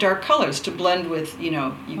cottons but in dark colors to blend with,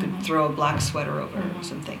 you could throw a black sweater over or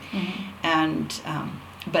something. And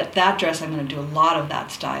but that dress, I'm going to do a lot of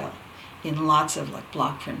that style in lots of like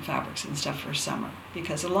block print fabrics and stuff for summer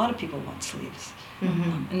because a lot of people want sleeves.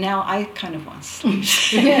 And now I kind of want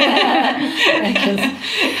sleeves.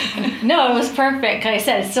 No, it was perfect. Like I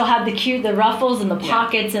said, it still had the ruffles and the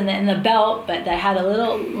pockets and the belt, but that had a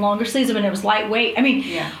little longer sleeves and it was lightweight. I mean,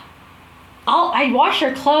 I wash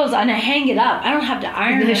her clothes and I hang it up. I don't have to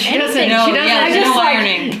iron her. She doesn't anything. know. She doesn't. Yeah, I there's just no like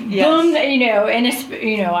ironing. Yes. boom, and it's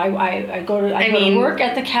I go to work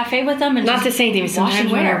at the cafe with them and Not just the same thing. wash Sometimes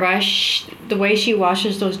and when I wear. rush, the way she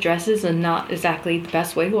washes those dresses is not exactly the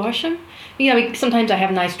best way to wash them. You know, sometimes I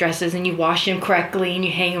have nice dresses and you wash them correctly and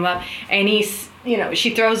you hang them up, and she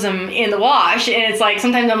throws them in the wash, and it's like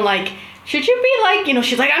sometimes I'm like, should you be like,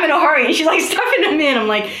 she's like, I'm in a hurry, and she's like stuffing them in. I'm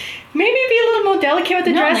like, maybe be a little more delicate with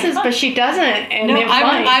the dresses, but she doesn't, and No, they're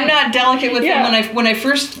fine. I'm not delicate with Yeah. them.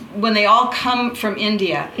 When they all come from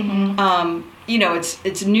India,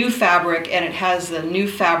 it's new fabric, and it has the new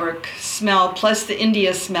fabric smell plus the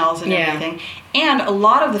India smells and everything. And a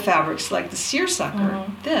lot of the fabrics, like the seersucker,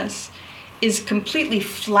 this is completely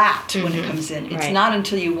flat when it comes in. It's Right. not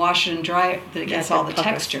until you wash it and dry it that it gets all the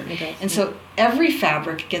texture. It does, And so every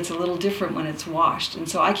fabric gets a little different when it's washed. And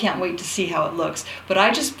so I can't wait to see how it looks. But I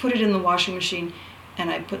just put it in the washing machine, and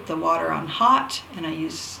I put the water on hot, and I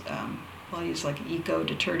use I'll use like eco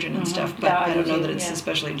detergent and stuff, but Yeah, I don't know that it's yeah.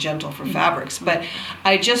 especially gentle for fabrics. But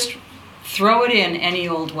I just throw it in any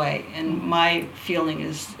old way, and my feeling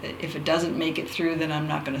is if it doesn't make it through, then I'm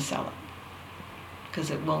not going to sell it because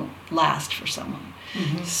it won't last for someone.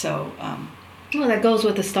 So Well, that goes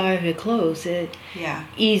with the style of your clothes. yeah,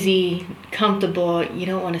 Easy, comfortable. You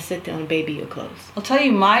don't want to sit there and baby your clothes. I'll tell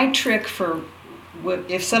you my trick for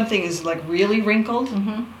if something is like really wrinkled,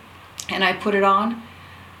 and I put it on.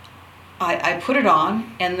 I put it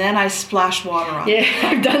on, and then I splash water on it. Yeah,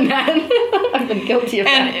 I've done that. I've been guilty of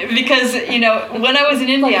that. And because, when I was in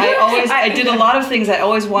India, I did a lot of things. I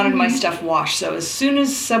always wanted my stuff washed. So as soon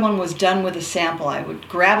as someone was done with a sample, I would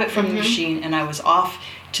grab it from the machine, and I was off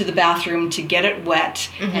to the bathroom to get it wet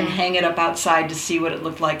and hang it up outside to see what it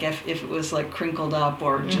looked like if it was like crinkled up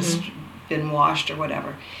or just been washed or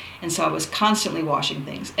whatever. And so I was constantly washing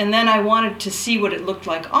things. And then I wanted to see what it looked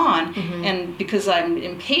like on. And because I'm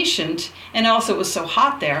impatient, and also it was so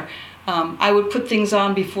hot there, I would put things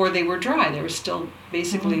on before they were dry. They were still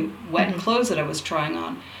basically wet clothes that I was trying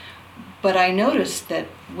on. But I noticed that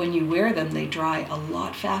when you wear them, they dry a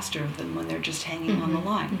lot faster than when they're just hanging on the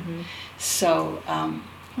line.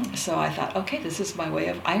 So I thought, okay, this is my way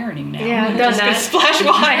of ironing now. Yeah, I've I'm done just gonna that. splash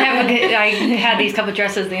water. I had these couple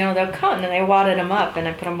dresses, they're cotton, and I wadded them up, and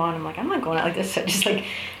I put them on. I'm like, I'm not going out like this. So just like,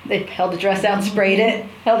 they held the dress out, sprayed it,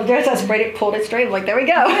 pulled it straight. I'm like, there we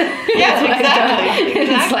go. Yeah, That's what I've done. exactly. And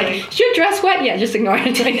it's like, is your dress wet? Yeah, just ignore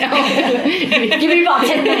it right now. Give me about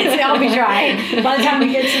 10 minutes, it'll be dry. By the time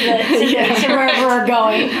we get to wherever we're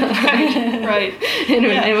going. Right. And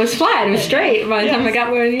it was flat, it was straight by the time I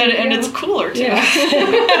got where I needed to And go. it's cooler, too.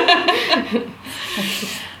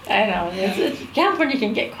 I know. California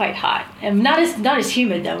can get quite hot, and not as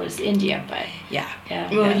humid though as India, but Yeah. yeah.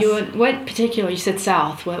 Well, Yes. what particular? You said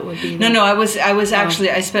south. What would be? No, I was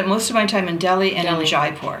actually, I spent most of my time in Delhi and Delhi. in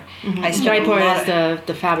Jaipur. I spent Jaipur a lot has of,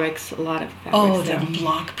 the fabrics, a lot of fabrics. Oh, there. the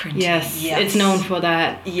block printing. Yes, it's known for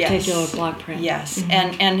that Yes. particular block print. Yes,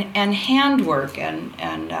 and handwork and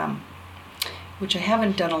which I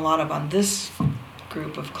haven't done a lot of on this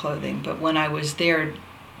group of clothing, but when I was there,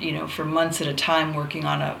 for months at a time working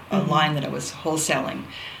on a line that I was wholesaling,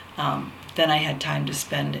 then I had time to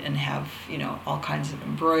spend and have, all kinds of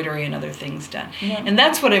embroidery and other things done. Yeah. And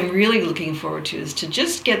that's what I'm really looking forward to, is to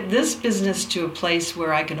just get this business to a place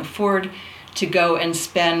where I can afford to go and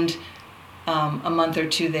spend a month or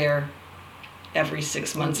two there every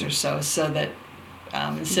 6 months or so that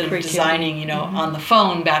instead of Creativity. designing, on the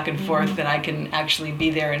phone back and forth, that I can actually be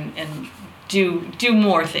there and do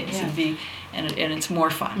more things Yeah. and it's more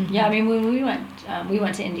fun. Yeah, I mean, when we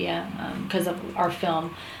went to India because of our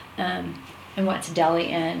film, and went to Delhi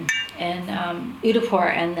and Udaipur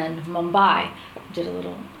and then Mumbai. Did a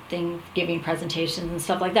little thing, giving presentations and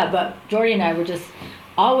stuff like that. But Jordy and I were just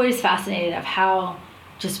always fascinated of how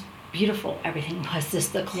just beautiful everything was.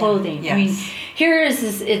 Just the clothing. Yeah, I mean, yes. here is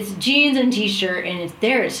this, it's jeans and t-shirt, and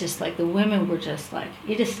it's just like the women were just like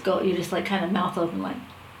you just like kind of mouth open like.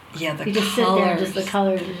 Yeah, the You just colors. sit there, just the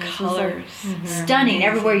colors, it just was like Colors. stunning.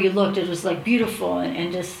 Everywhere you looked, it was like beautiful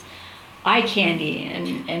and just eye candy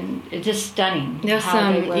and it just stunning. There's how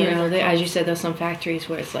some, they wear their as you clothes. said, there's some factories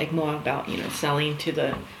where it's like more about, selling to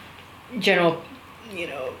the general,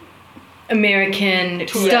 American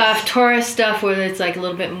stuff, tourist stuff, where it's like a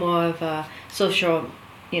little bit more of a social,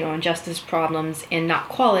 injustice problems and not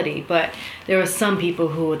quality. But there were some people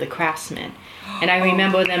who were the craftsmen. And I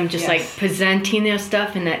remember them just like yes. presenting their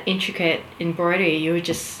stuff in that intricate embroidery. You would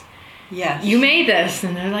just, Yes. you made this,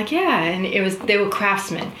 and they're like, yeah, and they were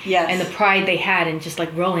craftsmen. Yes. And the pride they had in just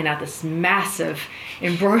like rolling out this massive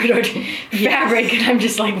embroidered fabric, and I'm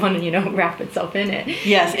just like wanting, wrap itself in it.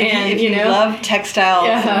 Yes, and if you love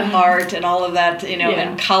textiles and art and all of that, Yeah.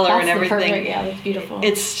 and color That's and the everything. perfect- yeah, that's beautiful.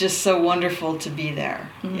 It's just so wonderful to be there.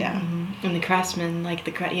 Yeah. And the craftsmen, like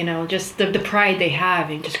just the pride they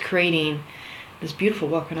have in just creating this beautiful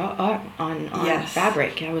work on Yes.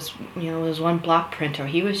 fabric. There was one block printer.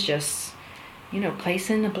 He was just,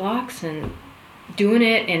 placing the blocks and doing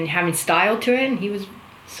it and having style to it, and he was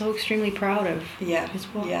so extremely proud of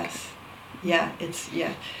his work. Yes. Yeah,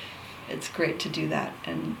 it's great to do that.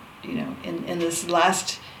 And, in this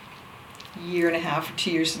last year and a half or 2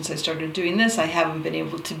 years since I started doing this, I haven't been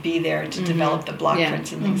able to be there to develop the block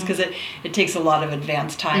prints and things, because it takes a lot of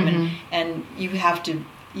advanced time, and you have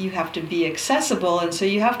to be accessible, and so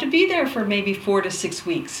you have to be there for maybe 4 to 6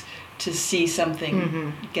 weeks to see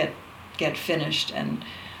something get finished, and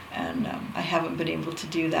I haven't been able to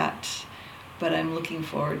do that, but I'm looking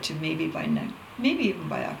forward to maybe even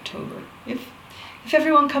by October, if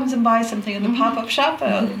everyone comes and buys something in the pop-up shop,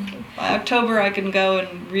 by October I can go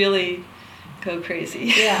and really go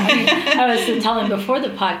crazy. Yeah, I was telling before the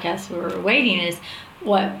podcast we were waiting is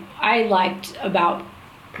what I liked about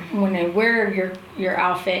when I wear your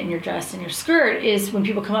outfit and your dress and your skirt is when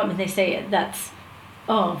people come up and they say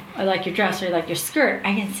I like your dress or I like your skirt,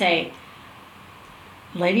 I can say,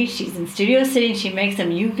 lady, she's in Studio City and she makes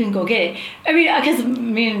them, you can go get it. I mean, because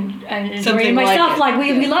me and Ray and myself,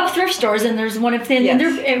 we love thrift stores, and there's one of them,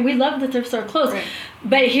 and we love the thrift store clothes. Right.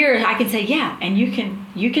 But here I can say, yeah, and you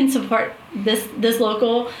can support this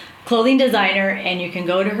local clothing designer, and you can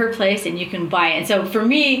go to her place and you can buy it. And so for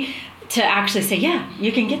me to actually say, yeah,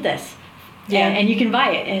 you can get this, and you can buy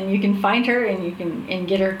it, and you can find her, and you can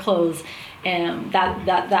get her clothes. And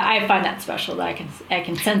that I find that special, that I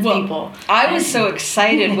can sense people. I was so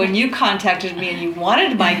excited when you contacted me and you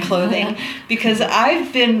wanted my clothing, because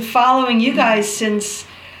I've been following you guys since,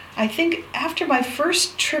 I think after my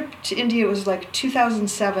first trip to India, it was like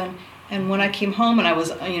 2007, and when I came home and I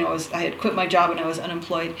had quit my job and I was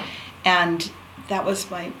unemployed, and that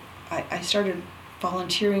was I started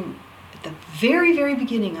volunteering at the very, very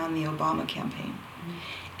beginning on the Obama campaign,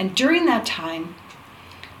 and during that time,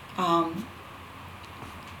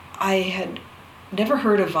 I had never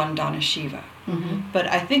heard of Vandana Shiva, but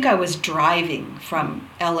I think I was driving from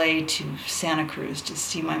LA to Santa Cruz to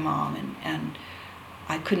see my mom, and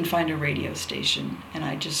I couldn't find a radio station, and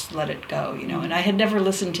I just let it go, and I had never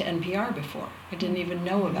listened to NPR before. I didn't even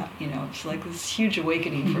know about, it's like this huge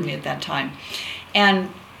awakening for me at that time.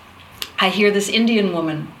 And I hear this Indian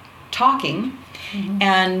woman talking,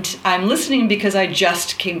 and I'm listening because I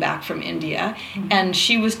just came back from India, and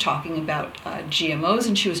she was talking about GMOs,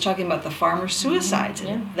 and she was talking about the farmer suicides. And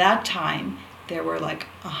at that time, there were like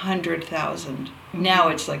 100,000. Now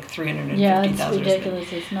it's like 350,000. Yeah, it's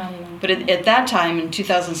ridiculous. It's not even. But at that time, in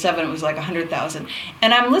 2007, it was like 100,000.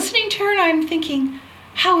 And I'm listening to her, and I'm thinking,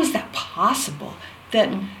 how is that possible? That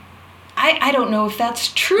I don't know if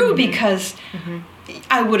that's true, because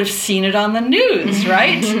I would have seen it on the news,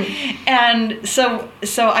 right? And so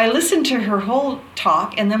I listened to her whole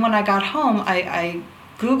talk, and then when I got home, I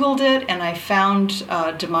Googled it, and I found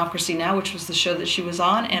Democracy Now!, which was the show that she was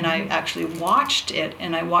on, and I actually watched it,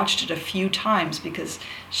 and I watched it a few times because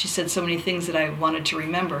she said so many things that I wanted to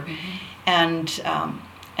remember. And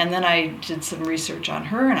then I did some research on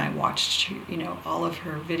her, and I watched all of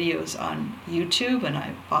her videos on YouTube, and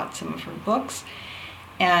I bought some of her books.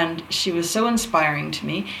 And she was so inspiring to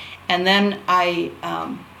me. And then I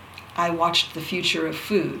watched The Future of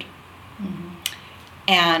Food.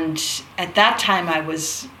 And at that time I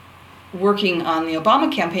was working on the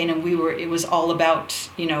Obama campaign, and it was all about,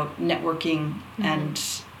 networking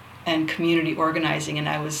and community organizing, and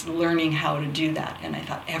I was learning how to do that. And I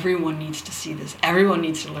thought, everyone needs to see this. Everyone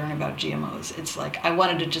needs to learn about GMOs. It's like, I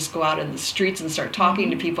wanted to just go out in the streets and start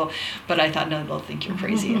talking to people, but I thought, no, they'll think you're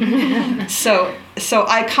crazy. So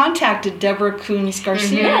I contacted Deborah Coons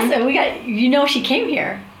Garcia. Yes, and she came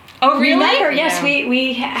here. Oh, really? Remember? Yes,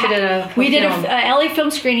 Yeah. we did a LA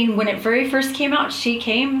film screening when it very first came out. She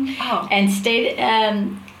came and stayed.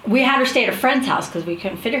 We had her stay at a friend's house because we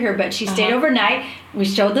couldn't fit her here, but she stayed overnight. We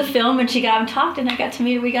showed the film, and she got and talked, and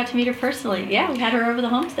we got to meet her personally. Yeah, we had her over the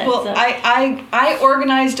homestead. Well, so. I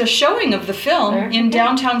organized a showing of the film in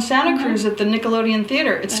downtown Santa Cruz at the Nickelodeon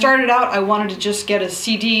Theater. It started out, I wanted to just get a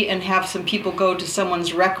CD and have some people go to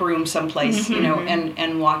someone's rec room someplace,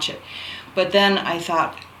 and watch it. But then I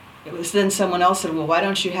thought, then someone else said, well, why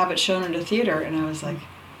don't you have it shown at a theater? And I was like,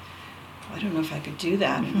 I don't know if I could do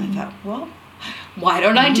that. And I thought, well, why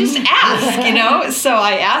don't I just ask, So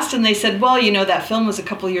I asked, and they said, well, that film was a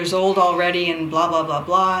couple years old already, and blah, blah, blah,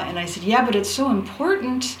 blah. And I said, yeah, but it's so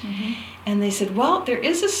important. Mm-hmm. And they said, well, there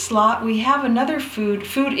is a slot. We have another Food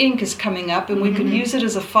Inc. is coming up, and we could use it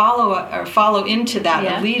as a follow into that,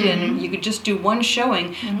 a lead-in. You could just do one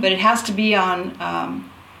showing, but it has to be on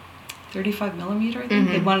 35 millimeter, I think.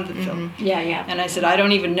 They wanted the film. Yeah. And I said, I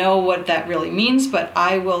don't even know what that really means, but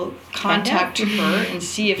I will contact her and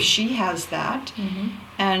see if she has that.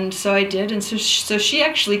 And so I did, and so she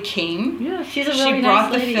actually came. Yeah, she's a really She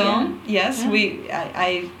brought nice lady, the film. yeah. Yes,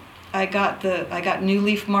 Yeah. I got New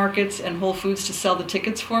Leaf Markets and Whole Foods to sell the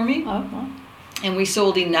tickets for me. Oh, well. And we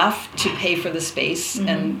sold enough to pay for the space,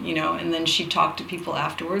 and and then she talked to people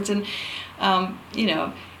afterwards, and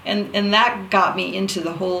and that got me into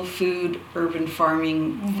the whole food urban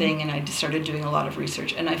farming thing, and I just started doing a lot of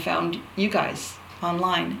research, and I found you guys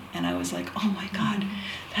online, and I was like, oh my God,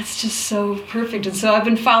 that's just so perfect. And so I've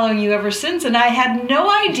been following you ever since, and I had no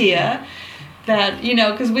idea that,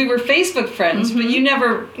 because we were Facebook friends, but you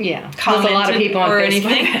never commented There's a lot of people on or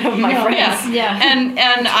Facebook anything. of my friends. Yeah.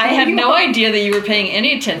 And I had no idea that you were paying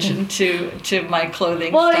any attention to my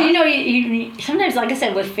clothing Well, stuff. you sometimes, like I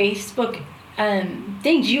said, with Facebook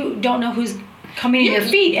things, you don't know who's coming in your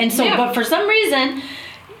feed, and so, but for some reason,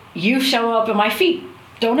 you show up in my feed.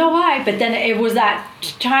 Don't know why, but then it was that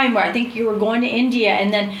time where I think you were going to India,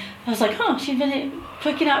 and then I was like, she's been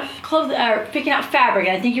picking out clothes, picking out fabric,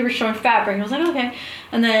 and I think you were showing fabric, and I was like, okay.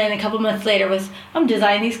 And then a couple months later I'm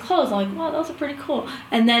designing these clothes. I'm like, wow, those are pretty cool.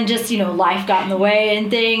 And then just, life got in the way and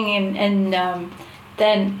thing, and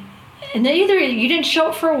then either you didn't show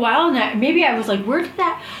up for a while, and maybe I was like, where did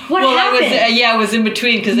that, what happened? I was in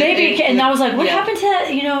between, because and I was like, what happened to that?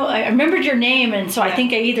 I remembered your name, and so I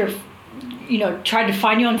think I either tried to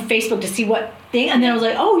find you on Facebook to see what thing, and then I was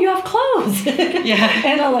like, oh, you have clothes.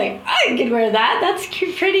 And I'm like, I can wear that. That's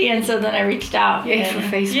cute, pretty. And so then I reached out. For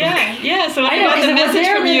Facebook. Yeah. So I know, got the message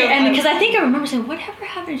from you. And because I think I remember saying, whatever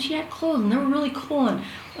happened? She had clothes, and they were really cool. And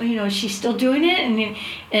is she still doing it?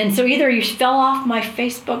 And so either you fell off my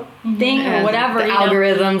Facebook thing or whatever. The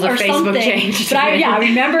algorithms of Facebook changed. But I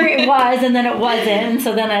remember it was, and then it wasn't. And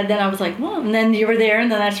so then I was like, well, and then you were there, and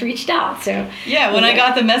then I just reached out. So when I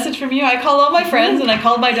got the message from you, I called all my friends, and I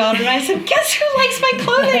called my daughter, and I said, guess who likes my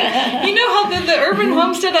clothing? You know how the Urban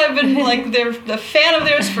Homestead, I've been they're a fan of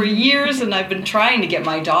theirs for years, and I've been trying to get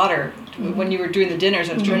my daughter. When you were doing the dinners,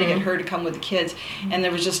 I was trying to get her to come with the kids, and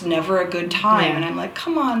there was just never a good time. And I'm like,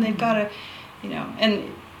 come on, they've got to,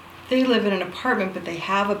 and they live in an apartment, but they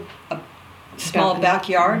have a small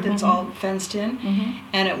backyard that's all fenced in.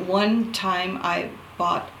 And at one time I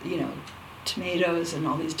bought, tomatoes and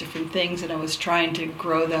all these different things, and I was trying to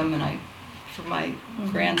grow them, and for my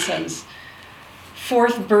grandson's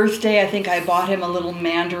 4th birthday, I think I bought him a little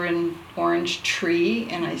mandarin orange tree,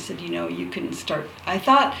 and I said, you can start.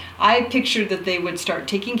 I pictured that they would start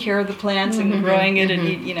taking care of the plants and growing it,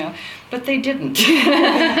 and but they didn't.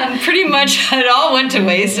 And pretty much it all went to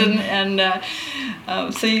waste, and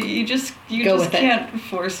so you just can't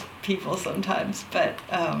force people sometimes, but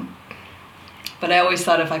I always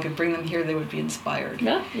thought if I could bring them here, they would be inspired.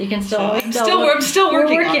 Yeah, you can still. I'm still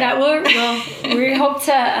working on it. We hope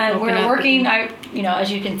to. We're working.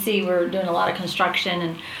 As you can see, we're doing a lot of construction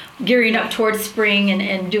and gearing up towards spring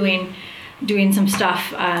and doing some stuff.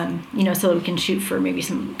 So that we can shoot for maybe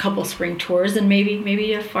some couple spring tours and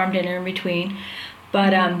maybe a farm dinner in between.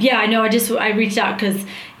 But I know. I reached out because.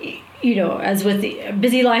 As with the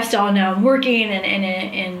busy lifestyle now, I'm working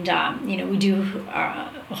and we do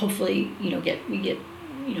hopefully we get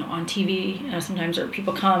on TV sometimes, or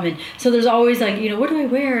people come, and so there's always like what do I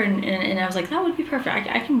wear, and I was like, that would be perfect.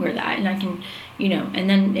 I can wear that, and I can and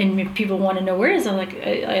then if people want to know where it is, I'm like,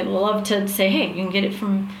 I love to say, hey, you can get it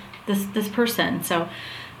from this person. So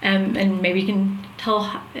and maybe you can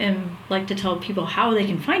like to tell people how they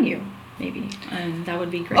can find you. Maybe that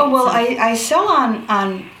would be great. Oh well, I sell on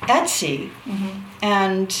Etsy,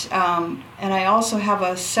 and I also have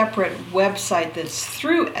a separate website that's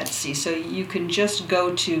through Etsy. So you can just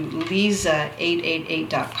go to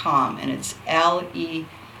Leeza888.com, and it's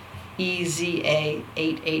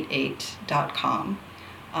LEEZA888.com,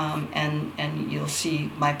 and you'll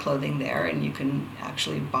see my clothing there, and you can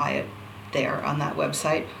actually buy it there on that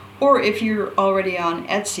website. Or if you're already on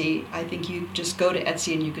Etsy, I think you just go to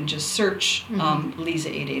Etsy and you can just search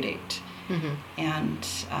Leeza888. And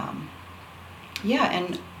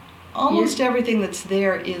and almost everything that's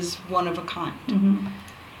there is one of a kind.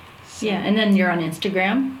 So, and then you're on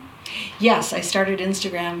Instagram? Yes, I started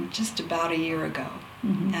Instagram just about a year ago.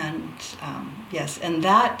 And and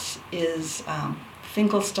that is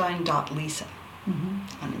Finkelstein.Lisa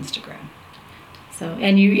on Instagram. So,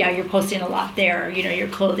 and you're posting a lot there, your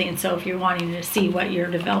clothing. So if you're wanting to see what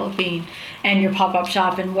you're developing and your pop-up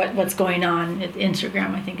shop and what's going on,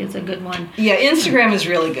 Instagram, I think, is a good one. Yeah, Instagram is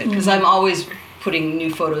really good because I'm always putting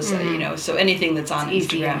new photos, so anything that's on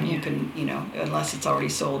Instagram, you can, unless it's already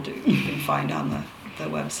sold, you can find on the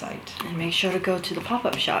website. And make sure to go to the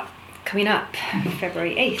pop-up shop coming up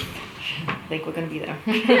February 8th. I think we're going to be there.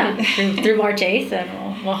 through March 8th,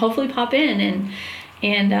 and we'll hopefully pop in and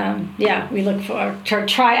we look for to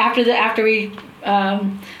try after we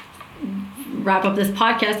wrap up this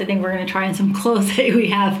podcast. I think we're going to try on some clothes that we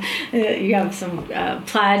have. You have some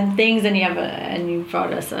plaid things, and you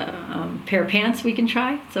brought us a pair of pants we can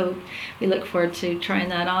try. So we look forward to trying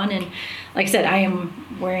that on. And like I said, I am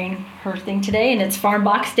wearing her thing today, and it's Farm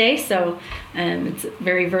Box Day, so it's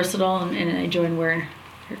very versatile, and I enjoy wearing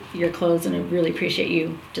your clothes, and I really appreciate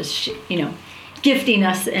you just gifting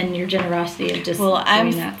us and your generosity of just doing I'm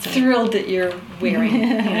that. So. Thrilled that you're wearing,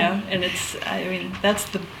 and that's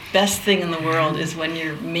the best thing in the world is when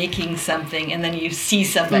you're making something and then you see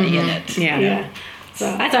somebody in it. Yeah. So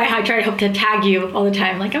that's why I try to tag you all the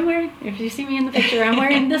time. Like, if you see me in the picture, I'm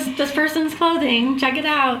wearing this person's clothing. Check it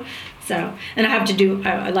out. So, and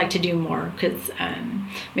I'd like to do more because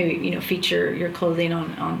maybe feature your clothing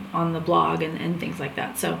on the blog and things like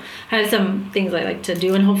that. So I have some things I like to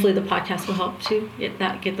do, and hopefully the podcast will help to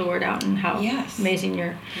get the word out and how amazing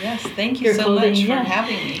your thank you so clothing. Much for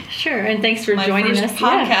having me. Sure, and thanks for joining us.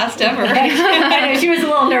 Podcast ever. I know she was a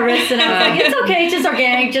little nervous, and I was like, it's okay, it's just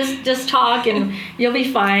organic, just talk, and you'll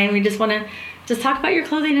be fine. We just want to just talk about your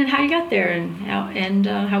clothing and how you got there and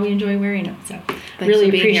how we enjoy wearing it. So really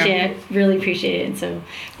appreciate it. And so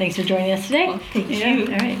thanks for joining us today. Well, thank you.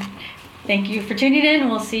 All right. Thank you for tuning in,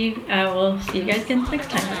 and we'll see you guys again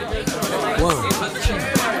next time.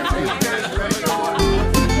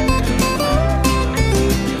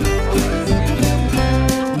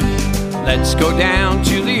 Let's go down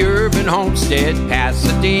to the urban homestead,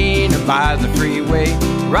 Pasadena by the freeway.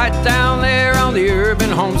 Right down there on the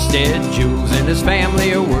urban homestead, Jules and his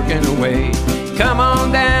family are working away. Come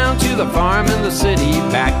on down to the farm in the city,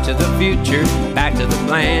 back to the future, back to the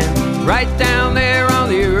plan. Right down there on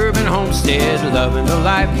the urban homestead, loving the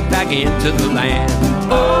life back into the land.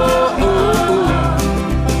 Oh, oh, oh,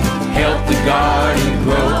 help the garden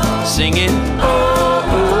grow, singing, oh,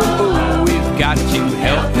 oh, oh, we've got to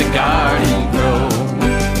help the garden grow.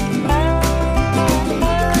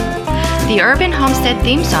 The Urban Homestead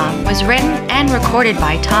theme song was written and recorded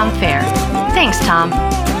by Tom Fair. Thanks, Tom.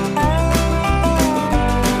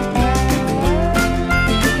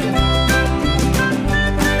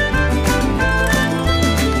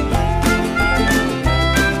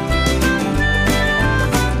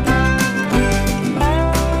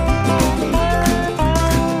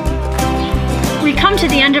 We come to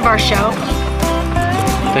the end of our show.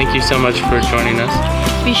 Thank you so much for joining us.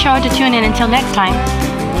 Be sure to tune in until next time.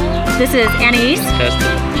 This is Annie East.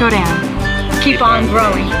 Justin. Jordan. Keep on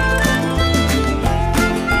growing.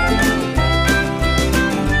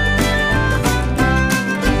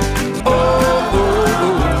 Oh, oh,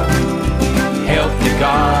 oh, help the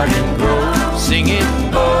garden grow, singing,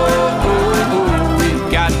 oh, oh, oh, we've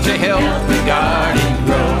got to help the garden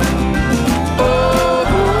grow. Oh,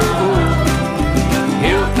 oh, oh,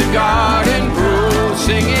 help the garden grow,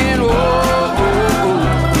 singing, oh, oh,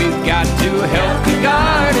 oh, we've got to help the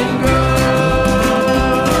garden grow.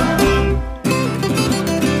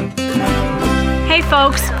 Hey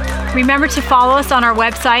folks, remember to follow us on our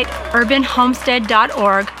website,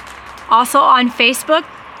 urbanhomestead.org, also on Facebook,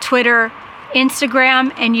 Twitter,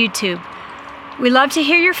 Instagram, and YouTube. We love to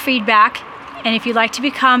hear your feedback, and if you'd like to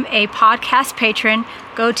become a podcast patron,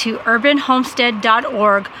 go to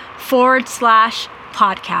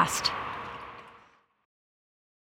urbanhomestead.org/podcast.